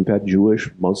 We've had Jewish,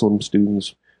 Muslim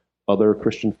students, other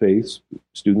Christian faiths,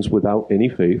 students without any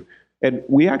faith. And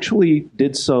we actually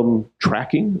did some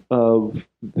tracking of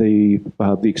the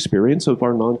experience of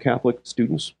our non-Catholic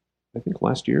students, I think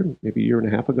last year, maybe a year and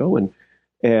a half ago.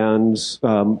 And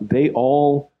they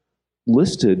all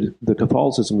listed the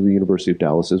Catholicism of the University of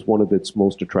Dallas as one of its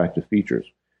most attractive features.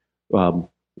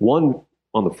 One,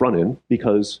 on the front end,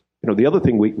 because the other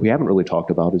thing we haven't really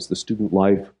talked about is the student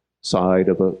life side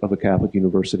of a Catholic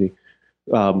university.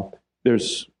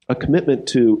 There's a commitment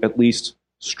to at least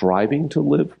striving to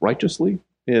live righteously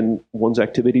in one's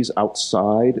activities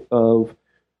outside of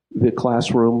the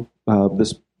classroom,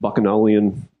 this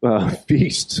bacchanalian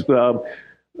feast.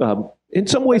 In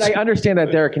some ways, but I understand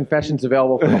that there are confessions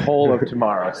available for the whole of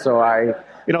tomorrow, so I'm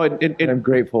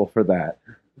grateful for that.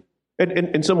 And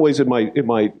in some ways, it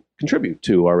might contribute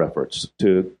to our efforts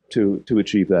to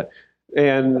achieve that.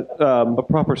 And a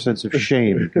proper sense of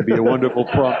shame can be a wonderful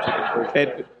prompt.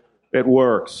 It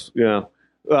works, yeah.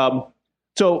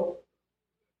 So,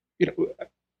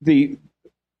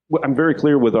 I'm very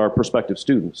clear with our prospective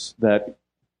students that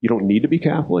you don't need to be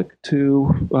Catholic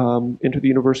to enter the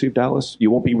University of Dallas.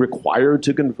 You won't be required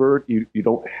to convert. You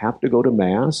don't have to go to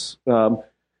Mass.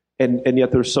 And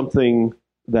yet there's something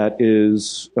that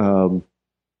is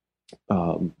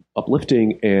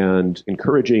uplifting and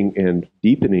encouraging and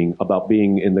deepening about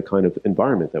being in the kind of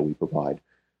environment that we provide.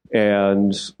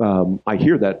 And I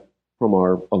hear that from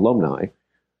our alumni.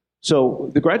 So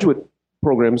the graduate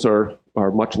programs are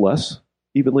much less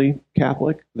evenly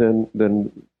Catholic than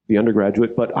the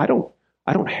undergraduate, but I don't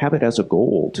have it as a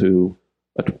goal to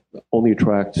only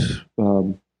attract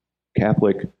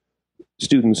Catholic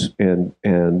students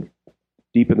and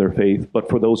deepen their faith. But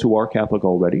for those who are Catholic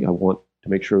already, I want to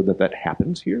make sure that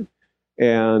happens here.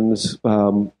 And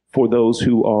for those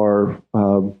who are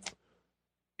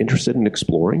interested in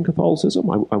exploring Catholicism,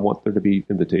 I want there to be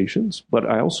invitations. But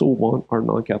I also want our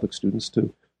non-Catholic students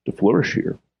to flourish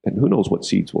here. And who knows what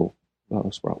seeds will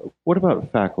sprout. What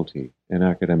about faculty and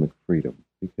academic freedom?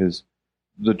 Because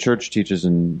the church teaches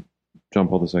in John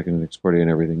Paul II and Ex Corde and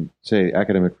everything, say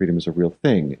academic freedom is a real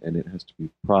thing, and it has to be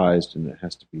prized, and it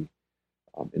has to be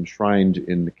enshrined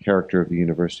in the character of the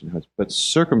university, but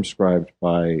circumscribed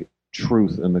by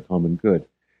truth and the common good.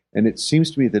 And it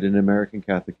seems to me that in American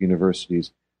Catholic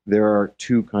universities, there are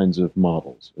two kinds of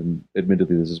models. And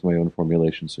admittedly, this is my own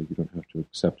formulation, so you don't have to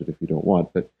accept it if you don't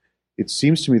want. But it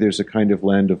seems to me there's a kind of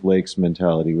land of lakes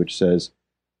mentality, which says,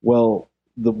 well,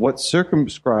 what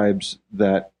circumscribes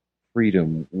that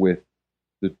freedom with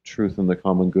the truth and the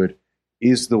common good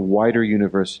is the wider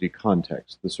university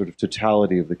context, the sort of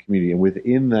totality of the community. And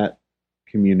within that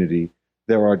community,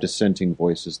 there are dissenting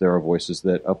voices. There are voices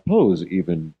that oppose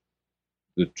even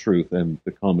the truth and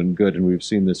the common good. And we've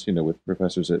seen this, with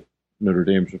professors at Notre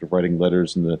Dame sort of writing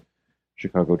letters in the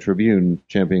Chicago Tribune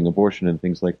championing abortion and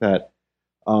things like that.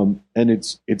 And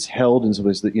it's held in some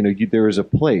ways that, there is a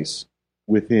place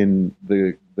within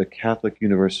the Catholic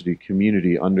university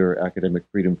community under academic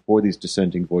freedom for these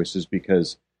dissenting voices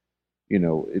because,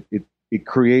 it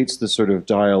creates the sort of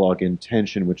dialogue and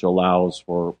tension which allows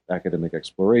for academic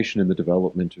exploration and the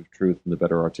development of truth and the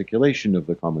better articulation of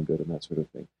the common good and that sort of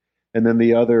thing. And then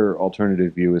the other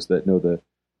alternative view is that, no,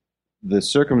 the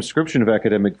circumscription of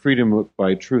academic freedom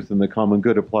by truth and the common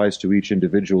good applies to each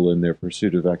individual in their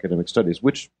pursuit of academic studies.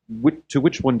 To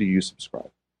which one do you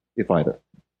subscribe, if either?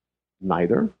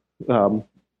 Neither.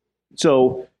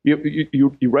 So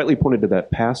you rightly pointed to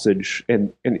that passage,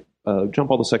 and John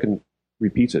Paul II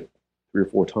repeats it 3 or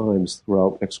 4 times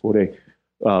throughout Ex Corde.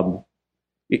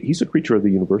 He's a creature of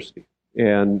the university,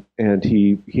 and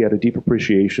he had a deep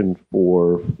appreciation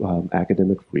for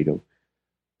academic freedom,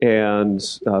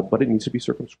 but it needs to be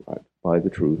circumscribed by the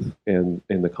truth and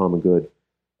the common good.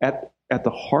 At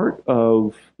the heart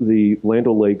of the Land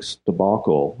O'Lakes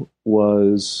debacle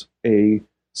was a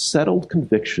settled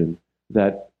conviction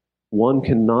that one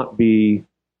cannot be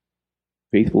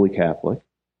faithfully Catholic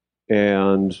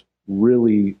and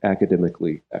really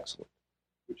academically excellent.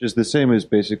 Which is the same as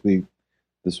basically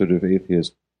the sort of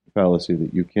atheist fallacy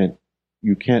that you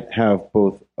can't have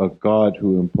both a God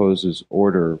who imposes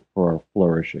order for our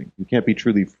flourishing. You can't be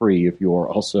truly free if you are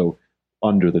also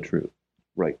under the truth.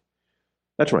 Right.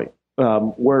 That's right.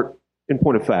 Where, in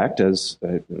point of fact, as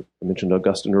I mentioned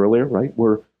Augustine earlier, right,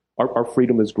 our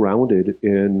freedom is grounded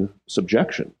in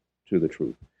subjection to the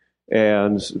truth.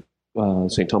 And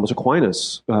St. Thomas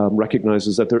Aquinas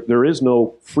recognizes that there is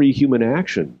no free human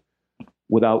action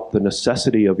without the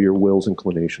necessity of your will's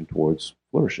inclination towards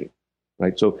flourishing.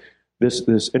 Right. So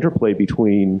this interplay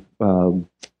between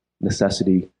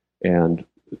necessity and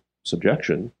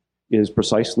subjection is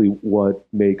precisely what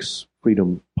makes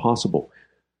freedom possible.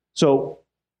 So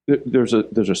there's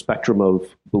a spectrum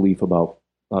of belief about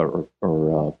or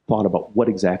thought about what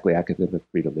exactly academic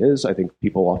freedom is. I think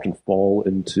people often fall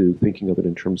into thinking of it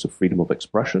in terms of freedom of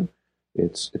expression.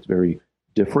 It's very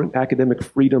different. Academic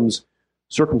freedom's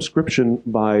circumscription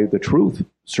by the truth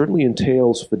certainly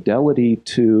entails fidelity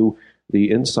to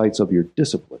the insights of your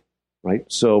discipline, right?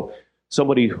 So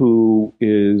somebody who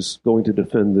is going to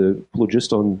defend the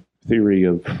phlogiston theory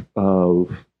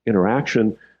of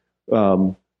interaction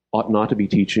ought not to be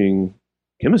teaching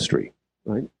chemistry,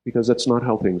 right? Because that's not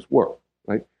how things work,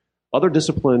 right? Other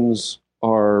disciplines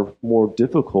are more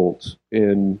difficult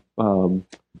in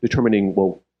determining,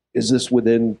 well, is this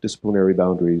within disciplinary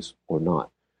boundaries or not?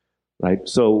 Right.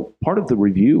 So part of the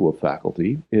review of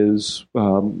faculty is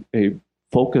a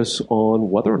focus on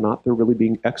whether or not they're really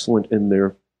being excellent in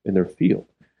their field.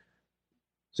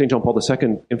 St. John Paul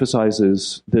II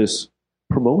emphasizes this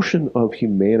promotion of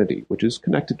humanity, which is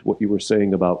connected to what you were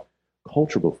saying about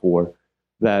culture before,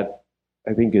 that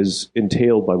I think is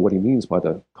entailed by what he means by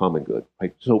the common good.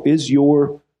 Right? So is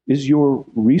your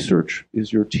research,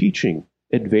 is your teaching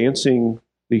advancing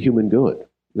the human good,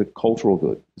 the cultural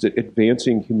good? Is it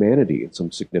advancing humanity in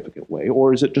some significant way,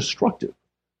 or is it destructive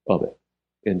of it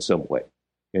in some way?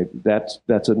 Okay,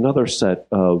 that's another set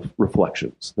of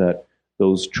reflections that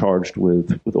those charged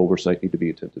with oversight need to be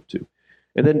attentive to.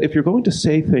 And then if you're going to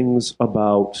say things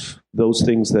about those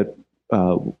things that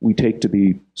we take to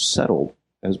be settled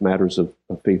as matters of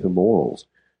faith and morals,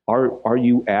 are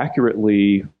you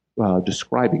accurately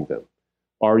describing them?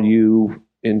 Are you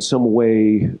in some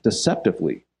way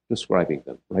deceptively describing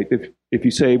them? Right? If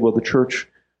you say, well, the church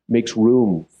makes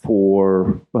room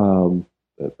for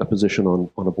a position on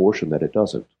abortion that it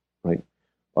doesn't, right?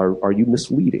 Are you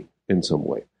misleading in some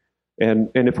way?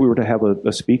 And if we were to have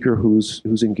a speaker who's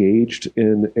engaged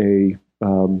in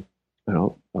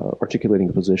articulating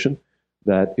a position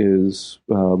that is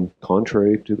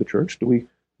contrary to the church, do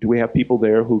we have people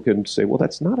there who can say, well,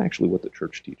 that's not actually what the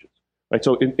church teaches, right?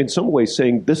 So in some ways,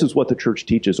 saying this is what the church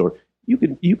teaches, or you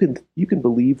can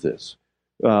believe this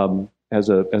as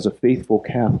a faithful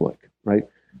Catholic, right?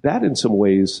 That in some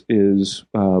ways is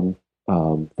far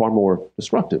more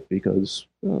destructive because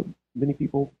many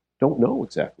people don't know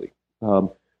exactly.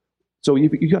 So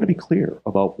you got to be clear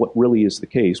about what really is the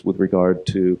case with regard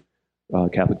to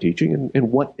Catholic teaching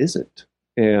and what isn't.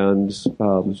 And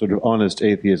sort of honest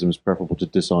atheism is preferable to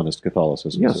dishonest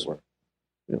Catholicism, yes. as it were.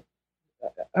 Yeah.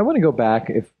 I want to go back,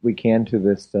 if we can, to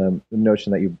this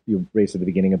notion that you raised at the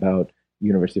beginning about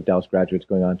University of Dallas graduates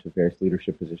going on to various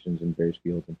leadership positions in various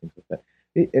fields and things like that.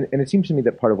 And it seems to me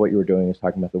that part of what you were doing is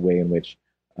talking about the way in which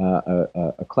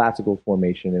a classical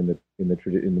formation in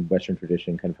the Western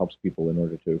tradition kind of helps people in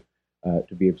order to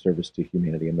be of service to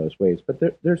humanity in those ways. But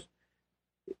there's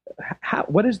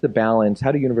what is the balance?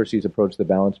 How do universities approach the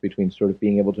balance between sort of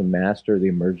being able to master the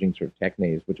emerging sort of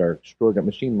techniques, which are extraordinary?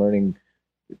 Machine learning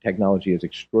technology is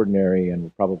extraordinary and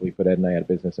will probably put Ed and I out of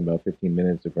business in about 15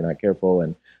 minutes if we're not careful.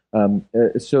 And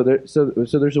so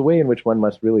there's a way in which one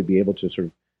must really be able to sort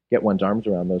of get one's arms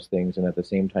around those things and at the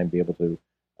same time be able to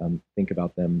think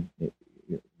about them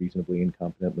reasonably and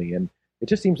competently. And it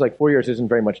just seems like 4 years isn't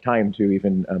very much time to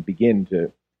even begin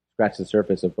to scratch the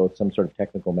surface of both some sort of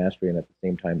technical mastery and at the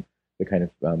same time the kind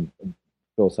of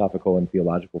philosophical and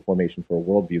theological formation for a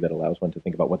worldview that allows one to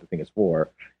think about what the thing is for.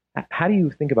 How do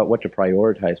you think about what to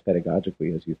prioritize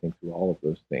pedagogically as you think through all of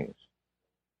those things?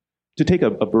 To take a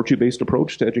virtue-based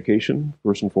approach to education,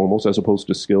 first and foremost, as opposed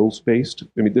to skills-based.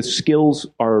 I mean, the skills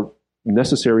are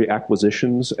necessary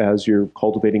acquisitions as you're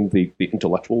cultivating the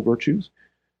intellectual virtues,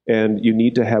 and you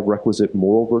need to have requisite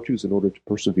moral virtues in order to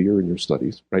persevere in your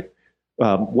studies, right?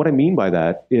 What I mean by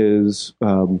that is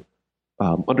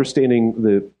understanding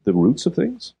the roots of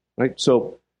things, right?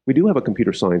 So we do have a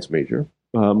computer science major.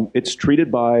 It's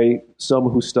treated by some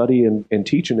who study and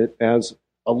teach in it as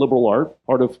a liberal art,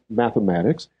 part of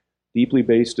mathematics, deeply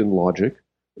based in logic.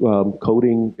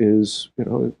 Coding is,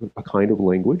 a kind of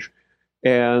language.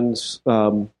 And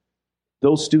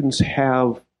those students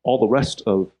have all the rest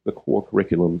of the core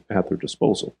curriculum at their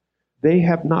disposal. They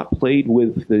have not played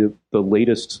with the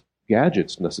latest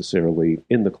gadgets necessarily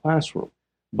in the classroom,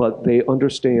 but they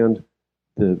understand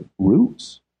the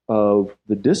roots of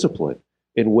the discipline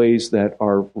in ways that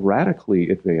are radically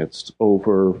advanced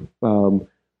over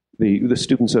the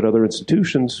students at other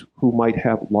institutions who might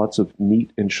have lots of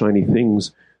neat and shiny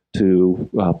things to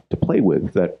play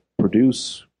with that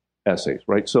produce essays,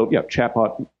 right? So yeah,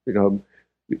 chatbot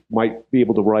might be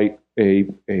able to write a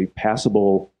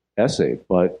passable essay,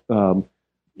 but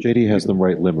JD has them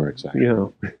write limericks, actually. Yeah.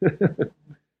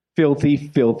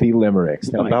 Filthy limericks.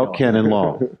 About canon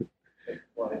law.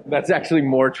 That's actually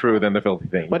more true than the filthy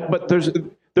thing. But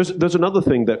there's another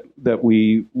thing that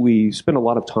we spend a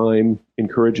lot of time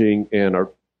encouraging and are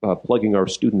plugging our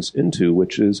students into,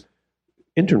 which is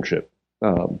internship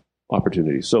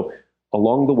opportunities. So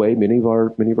along the way, many of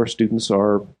our students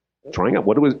are trying out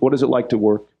what is it like to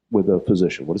work with a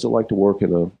physician? What is it like to work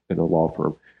in a law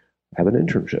firm? Have an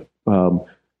internship.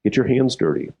 Get your hands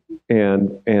dirty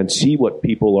and see what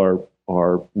people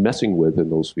are messing with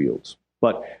in those fields.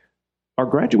 But our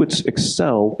graduates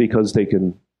excel because they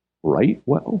can write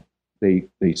well, they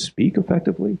speak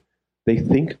effectively, they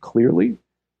think clearly,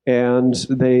 and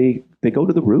they go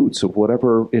to the roots of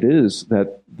whatever it is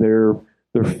that their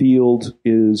field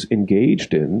is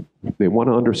engaged in. They want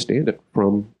to understand it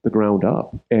from the ground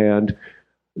up, and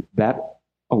that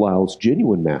allows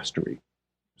genuine mastery,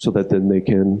 so that then they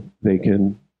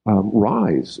can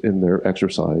rise in their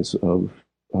exercise of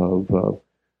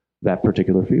that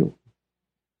particular field.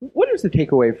 What is the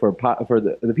takeaway for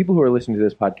the people who are listening to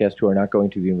this podcast who are not going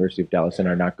to the University of Dallas and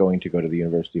are not going to go to the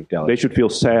University of Dallas? They should feel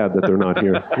sad that they're not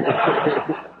here.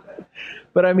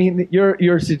 But I mean,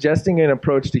 you're suggesting an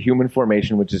approach to human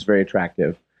formation which is very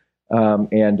attractive,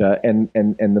 and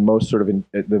the most sort of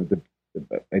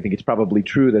I think it's probably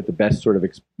true that the best sort of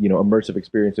immersive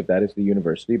experience of that is the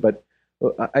university. But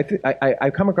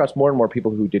I've come across more and more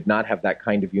people who did not have that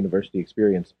kind of university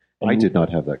experience. I did not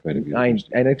have that kind of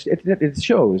university. And it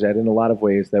shows that in a lot of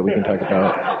ways that we can talk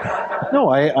about. No,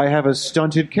 I have a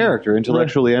stunted character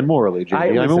intellectually and morally,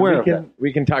 JD. I'm aware of that.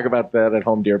 We can talk about that at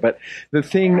home, dear. But the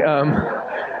thing,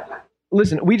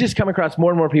 listen, we just come across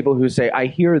more and more people who say, I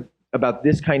hear about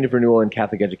this kind of renewal in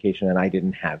Catholic education, and I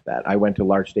didn't have that. I went to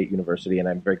Large State University, and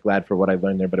I'm very glad for what I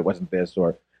learned there, but it wasn't this.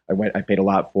 Or I paid a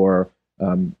lot for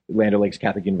Land O'Lakes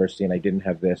Catholic University, and I didn't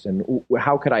have this. And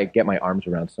how could I get my arms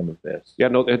around some of this? Yeah,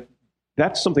 no,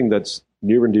 that's something that's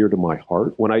near and dear to my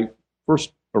heart. When I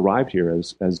first arrived here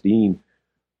as dean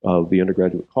of the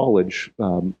undergraduate college,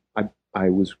 I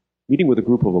was meeting with a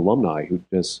group of alumni who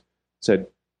just said,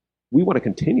 we want to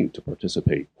continue to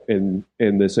participate in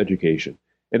this education.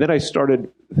 And then I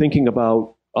started thinking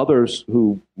about others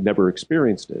who never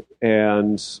experienced it.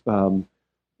 And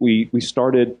we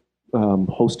started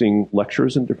hosting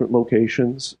lectures in different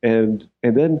locations. And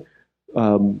then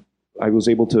I was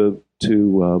able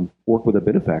to work with a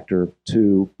benefactor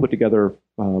to put together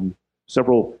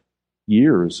several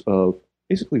years of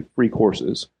basically free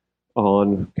courses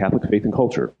on Catholic faith and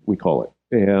culture, we call it.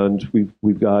 And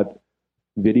we've got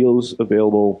videos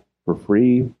available for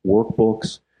free,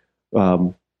 workbooks,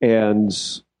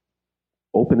 and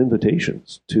open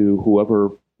invitations to whoever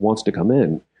wants to come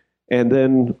in. And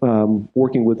then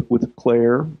working with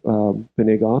Claire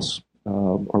Venegas,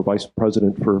 our Vice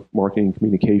President for Marketing and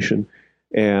Communication,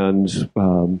 and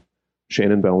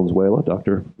Shannon Valenzuela,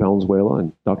 Dr. Valenzuela,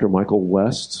 and Dr. Michael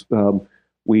West,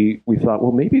 we thought,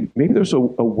 well, maybe there's a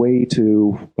way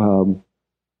to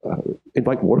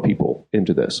invite more people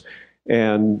into this.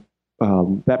 And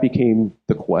that became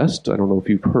The Quest. I don't know if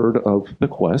you've heard of The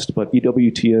Quest, but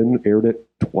EWTN aired it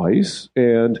twice.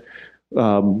 And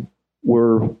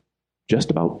we're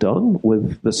just about done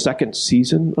with the second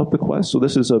season of The Quest. So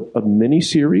this is a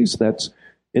mini-series that's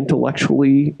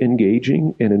intellectually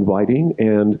engaging and inviting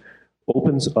and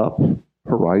opens up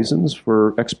horizons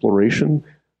for exploration,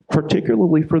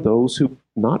 particularly for those who've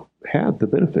not had the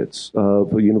benefits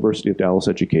of a University of Dallas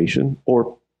education,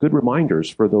 or good reminders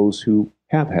for those who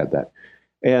have had that.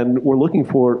 And we're looking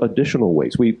for additional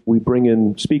ways. We bring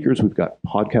in speakers. We've got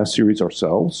podcast series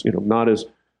ourselves, not as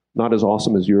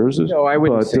awesome as yours is. No, I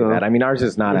wouldn't say that. I mean, ours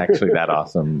is not actually that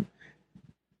awesome.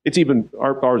 It's even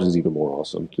ours is even more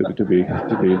awesome to be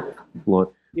blunt.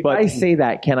 If I say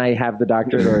that, can I have the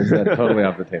doctorate, or is that totally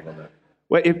off the table now?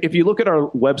 Well, if you look at our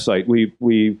website,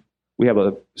 we have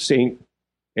a St.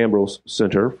 Ambrose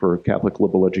Center for Catholic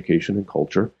Liberal Education and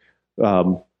Culture,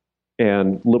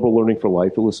 and Liberal Learning for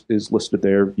Life is listed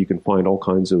there. You can find all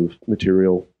kinds of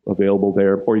material available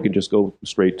there, or you can just go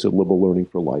straight to Liberal Learning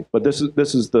for Life. But this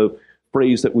is the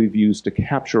phrase that we've used to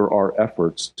capture our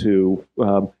efforts to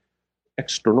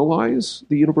externalize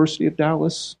the University of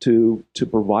Dallas, to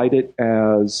provide it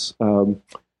as a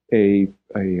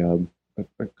kind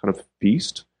of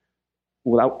feast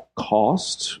without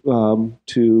cost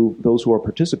to those who are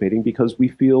participating, because we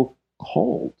feel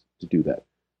called to do that.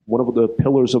 One of the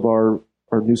pillars of our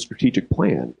new strategic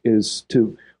plan is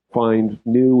to find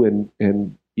new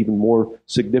and even more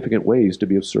significant ways to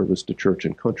be of service to church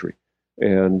and country.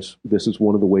 And this is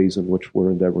one of the ways in which we're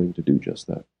endeavoring to do just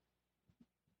that.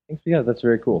 Thanks. Yeah, that's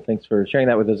very cool. Thanks for sharing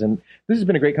that with us. And this has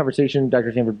been a great conversation,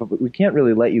 Dr. Sanford, but we can't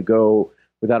really let you go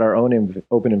without our own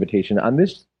open invitation. On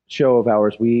this show of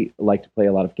ours, we like to play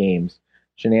a lot of games.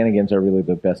 Shenanigans are really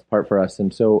the best part for us.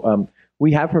 And so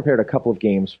we have prepared a couple of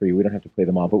games for you. We don't have to play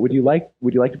them all, but would you like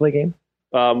to play a game?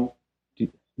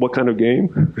 What kind of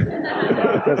game?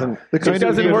 It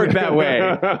doesn't work that way.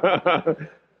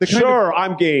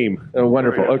 I'm game. Oh,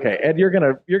 wonderful. Okay, Ed, you're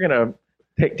gonna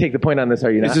take the point on this,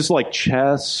 are you not? Is this like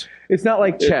chess? It's not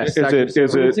like chess. Is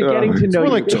it getting to know more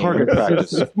like target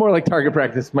practice. It's more like target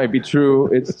practice might be true.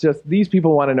 It's just these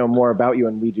people want to know more about you,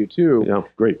 and we do too. Yeah,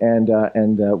 great. And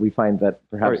we find that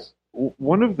perhaps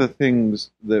one of the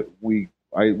things that we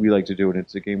like to do, and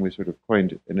it's a game we sort of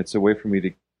coined, and it's a way for me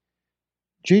to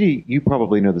JD, you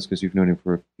probably know this because you've known him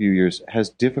for a few years, has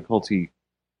difficulty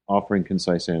offering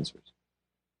concise answers.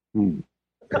 And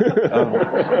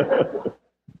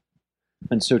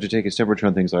so to take his temperature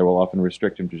on things, I will often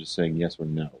restrict him to just saying yes or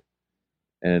no.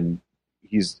 And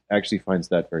he's actually finds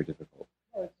that very difficult.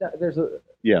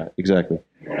 Yeah, exactly.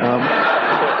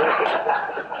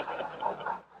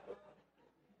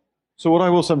 So what I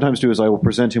will sometimes do is I will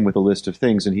present him with a list of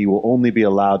things, and he will only be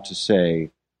allowed to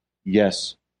say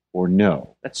yes or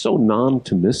no. That's so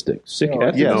non-Thomistic. Sick.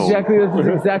 That's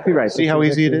exactly right. See how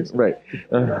easy it is? Right.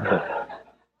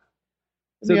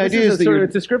 So the idea is that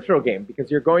it's a scriptural game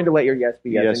because you're going to let your yes be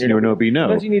yes, and your no be no.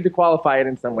 Unless you need to qualify it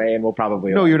in some way, and we'll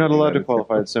probably... No, you're not allowed to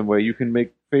qualify it in some way. You can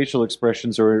make facial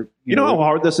expressions or... You know how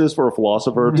hard this is for a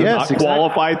philosopher to not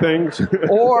qualify things?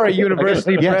 Or a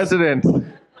university president.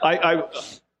 I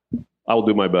will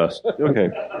do my best. Okay.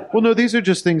 Well, no, these are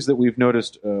just things that we've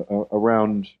noticed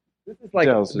around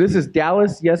Dallas. This is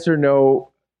Dallas, yes or no,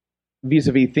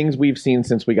 vis-a-vis things we've seen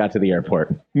since we got to the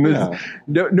airport. Yeah.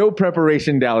 No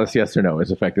preparation, Dallas, yes or no,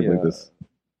 is effectively this.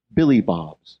 Billy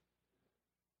Bobs.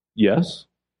 Yes.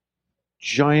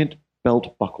 Giant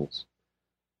belt buckles.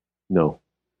 No.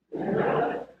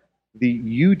 The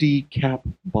UD Cap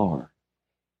Bar.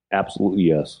 Absolutely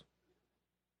yes.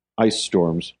 Ice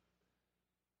storms.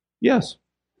 Yes.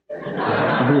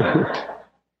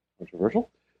 Controversial.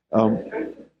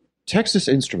 Texas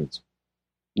Instruments.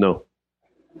 No.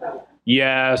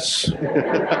 Yes.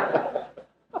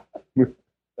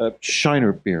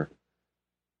 Shiner beer.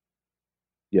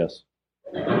 Yes.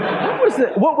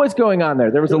 What was going on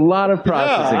there? There was a lot of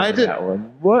processing. I did. That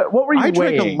one. What were you weighing? I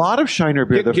drank a lot of Shiner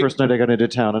beer the first night I got into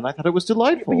town, and I thought it was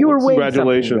delightful. But you were weighing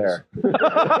Congratulations. something there.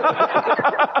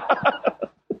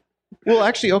 Well,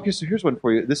 actually, okay, so here's one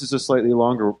for you. This is a slightly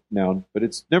longer noun, but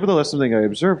it's nevertheless something I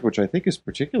observed, which I think is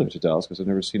particular to Dallas because I've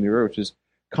never seen it, which is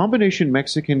combination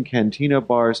Mexican cantina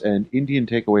bars and Indian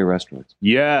takeaway restaurants.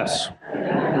 Yes.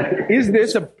 Is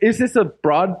this a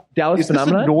broad Dallas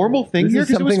phenomenon? Is this a normal thing This here? is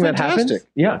Because it was something that fantastic. happens?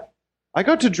 Yeah. I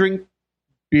got to drink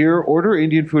beer, order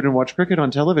Indian food, and watch cricket on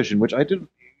television, which I didn't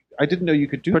know you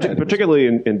could do that. Particularly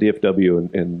in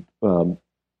DFW and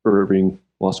Irving,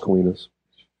 Las Colinas.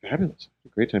 Fabulous.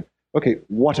 Great time. Okay,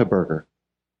 Whataburger.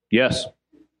 Yes.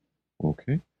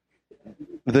 Okay.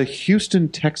 The Houston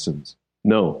Texans.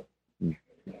 No.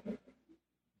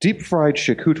 Deep fried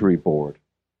charcuterie board.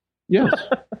 Yes.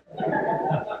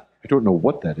 I don't know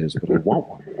what that is, but I want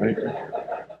one, right?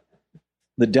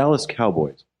 The Dallas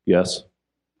Cowboys. Yes.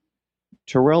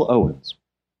 Terrell Owens.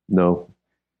 No.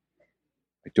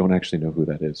 I don't actually know who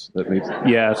that is. That makes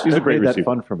Yes, he's a great that receiver.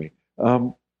 fun for me.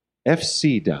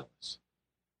 FC Dallas.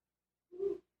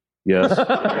 Yes.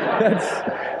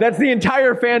 That's the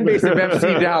entire fan base of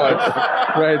FC Dallas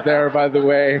right there, by the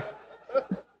way.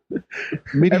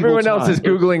 Everyone else is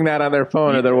Googling that on their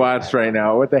phone or their watch right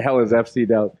now. What the hell is FC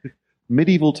Dallas?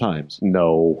 Medieval times.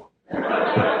 No.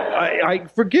 I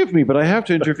forgive me, but I have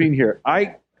to intervene here.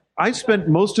 I spent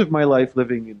most of my life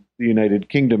living in the United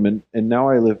Kingdom, and now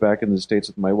I live back in the States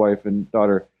with my wife and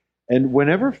daughter. And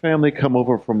whenever family come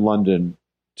over from London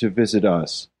to visit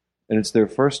us, and it's their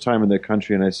first time in their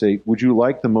country, and I say, would you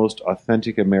like the most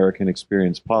authentic American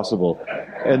experience possible?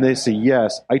 And they say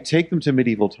yes. I take them to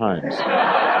medieval times.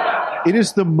 It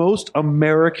is the most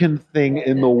American thing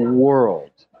in the world.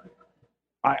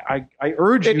 I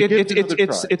urge you to give it another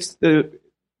try. It's the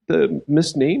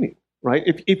misnaming, right?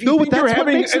 If you No, think but you're that's what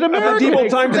having makes it a American. medieval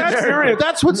times experience,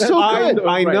 That's what's so good.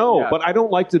 I know, yeah. but I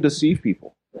don't like to deceive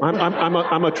people.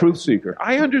 I'm a truth seeker.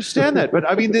 I understand that, but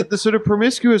I mean the sort of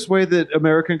promiscuous way that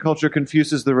American culture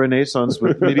confuses the Renaissance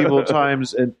with medieval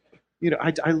times, and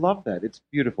I love that. It's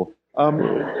beautiful.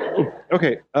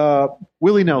 Okay,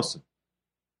 Willie Nelson.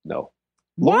 No.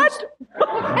 What?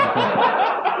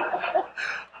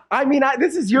 I mean,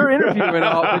 this is your interview and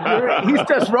all, but he's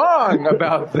just wrong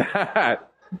about that.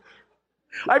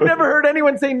 I've never heard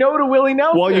anyone say no to Willie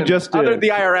Nelson. Well, you just did. Other than the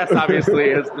IRS,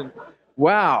 obviously.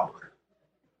 Wow.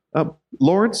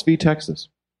 Lawrence v. Texas.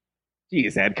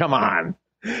 Jeez, Ed, come on.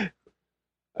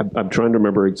 I'm trying to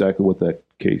remember exactly what that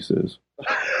case is.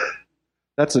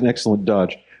 That's an excellent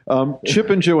dodge. Chip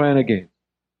and Joanna Gaines.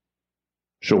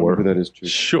 Sure. Who that is too.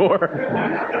 Sure.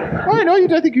 I know.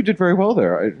 I think you did very well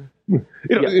there.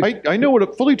 I know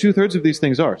what fully 2/3 of these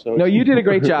things are. So No, you did a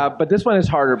great job, but this one is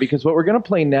harder because what we're going to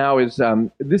play now is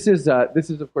this is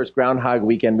of course Groundhog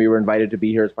Weekend. We were invited to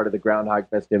be here as part of the Groundhog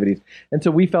festivities, and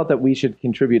so we felt that we should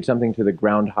contribute something to the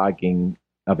groundhogging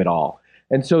of it all.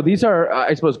 And so these are,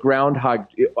 I suppose, groundhog.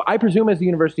 I presume, as the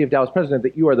University of Dallas president,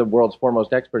 that you are the world's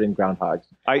foremost expert in groundhogs.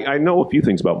 I know a few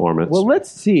things about marmots. Well,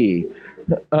 let's see.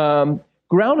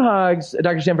 Groundhogs,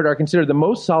 Dr. Sanford, are considered the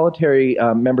most solitary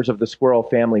members of the squirrel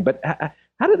family, but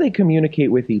how do they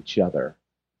communicate with each other?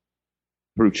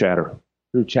 Through chatter.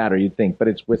 Through chatter, you'd think, but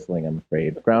it's whistling, I'm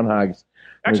afraid. Groundhogs.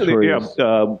 Actually,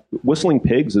 whistling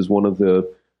pigs is one of the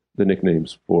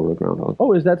nicknames for a groundhog.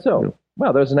 Oh, is that so? Yeah.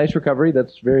 Wow, that was a nice recovery.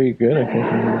 That's very good, I think.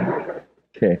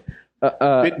 Okay.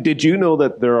 Did you know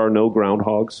that there are no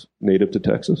groundhogs native to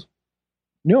Texas?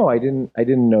 No, I didn't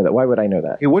know that. Why would I know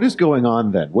that? Hey, what is going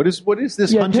on then? What is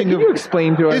this hunting? Can you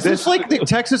explain to us? Is this like the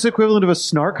Texas equivalent of a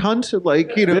snark hunt?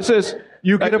 Like, This is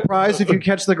you get a prize if you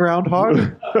catch the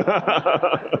groundhog?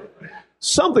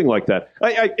 something like that.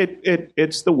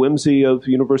 It's the whimsy of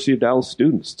University of Dallas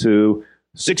students to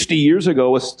 60 years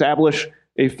ago establish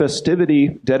a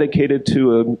festivity dedicated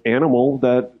to an animal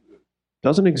that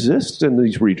doesn't exist in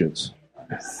these regions.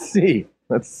 See,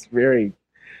 that's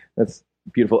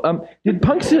beautiful. Did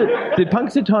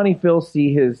Punxsutawney Phil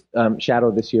see his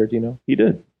shadow this year? Do you know? He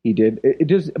did. He did.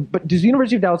 But does the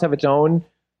University of Dallas have its own,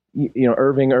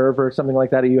 Irving Irv or something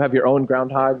like that? Do you have your own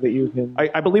groundhog that you can?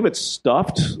 I believe it's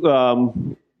stuffed.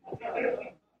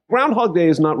 Groundhog Day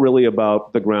is not really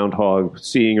about the groundhog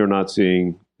seeing or not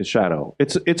seeing his shadow.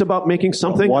 It's about making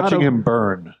something. Watching him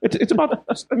burn. It's about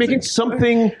making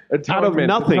something out of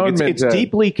nothing. It's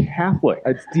deeply Catholic.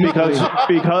 It's deeply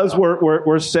because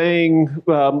we're saying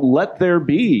let there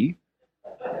be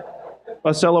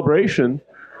a celebration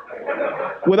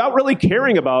without really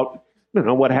caring about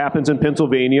what happens in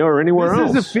Pennsylvania or anywhere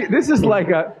else.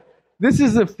 This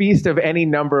is a feast of any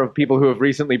number of people who have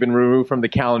recently been removed from the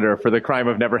calendar for the crime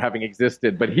of never having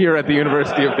existed, but here at the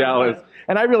University of Dallas.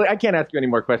 And I can't ask you any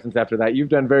more questions after that. You've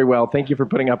done very well. Thank you for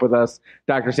putting up with us,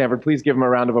 Dr. Sanford. Please give him a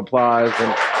round of applause. And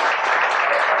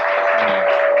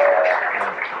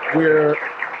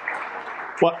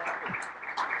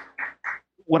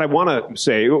what I want to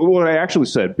say, what I actually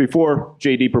said before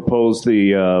JD proposed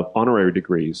the honorary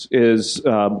degrees is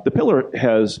the pillar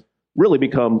has really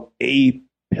become a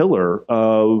pillar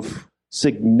of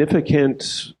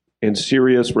significant and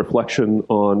serious reflection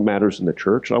on matters in the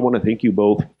church. I want to thank you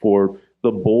both for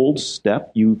the bold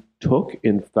step you took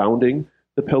in founding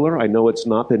the pillar. I know it's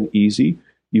not been easy.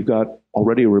 You've got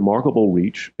already a remarkable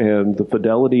reach, and the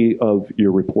fidelity of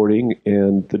your reporting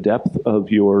and the depth of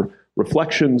your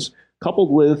reflections,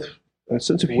 coupled with a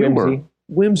sense of humor,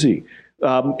 whimsy.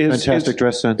 Fantastic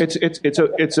dress sense.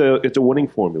 It's a winning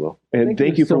formula, and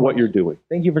thank you for what you're doing.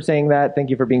 Thank you for saying that. Thank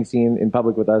you for being seen in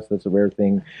public with us. That's a rare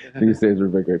thing these days. We're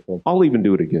very grateful. I'll even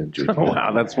do it again, Jake. Oh,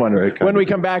 wow, that's wonderful. When we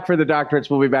come back for the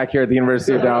doctorates, we'll be back here at the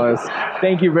University of Dallas.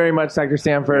 Thank you very much, Dr.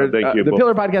 Sanford. Thank you. The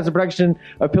Pillar Podcast is a production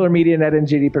of Pillar Media and Ed and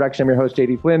JD Production. I'm your host,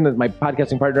 JD Flynn, my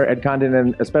podcasting partner, Ed Condon,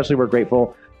 and especially we're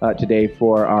grateful today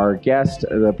for our guest,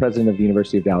 the president of the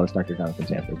University of Dallas, Dr. Jonathan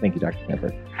Sanford. Thank you, Dr.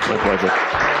 Sanford. My pleasure.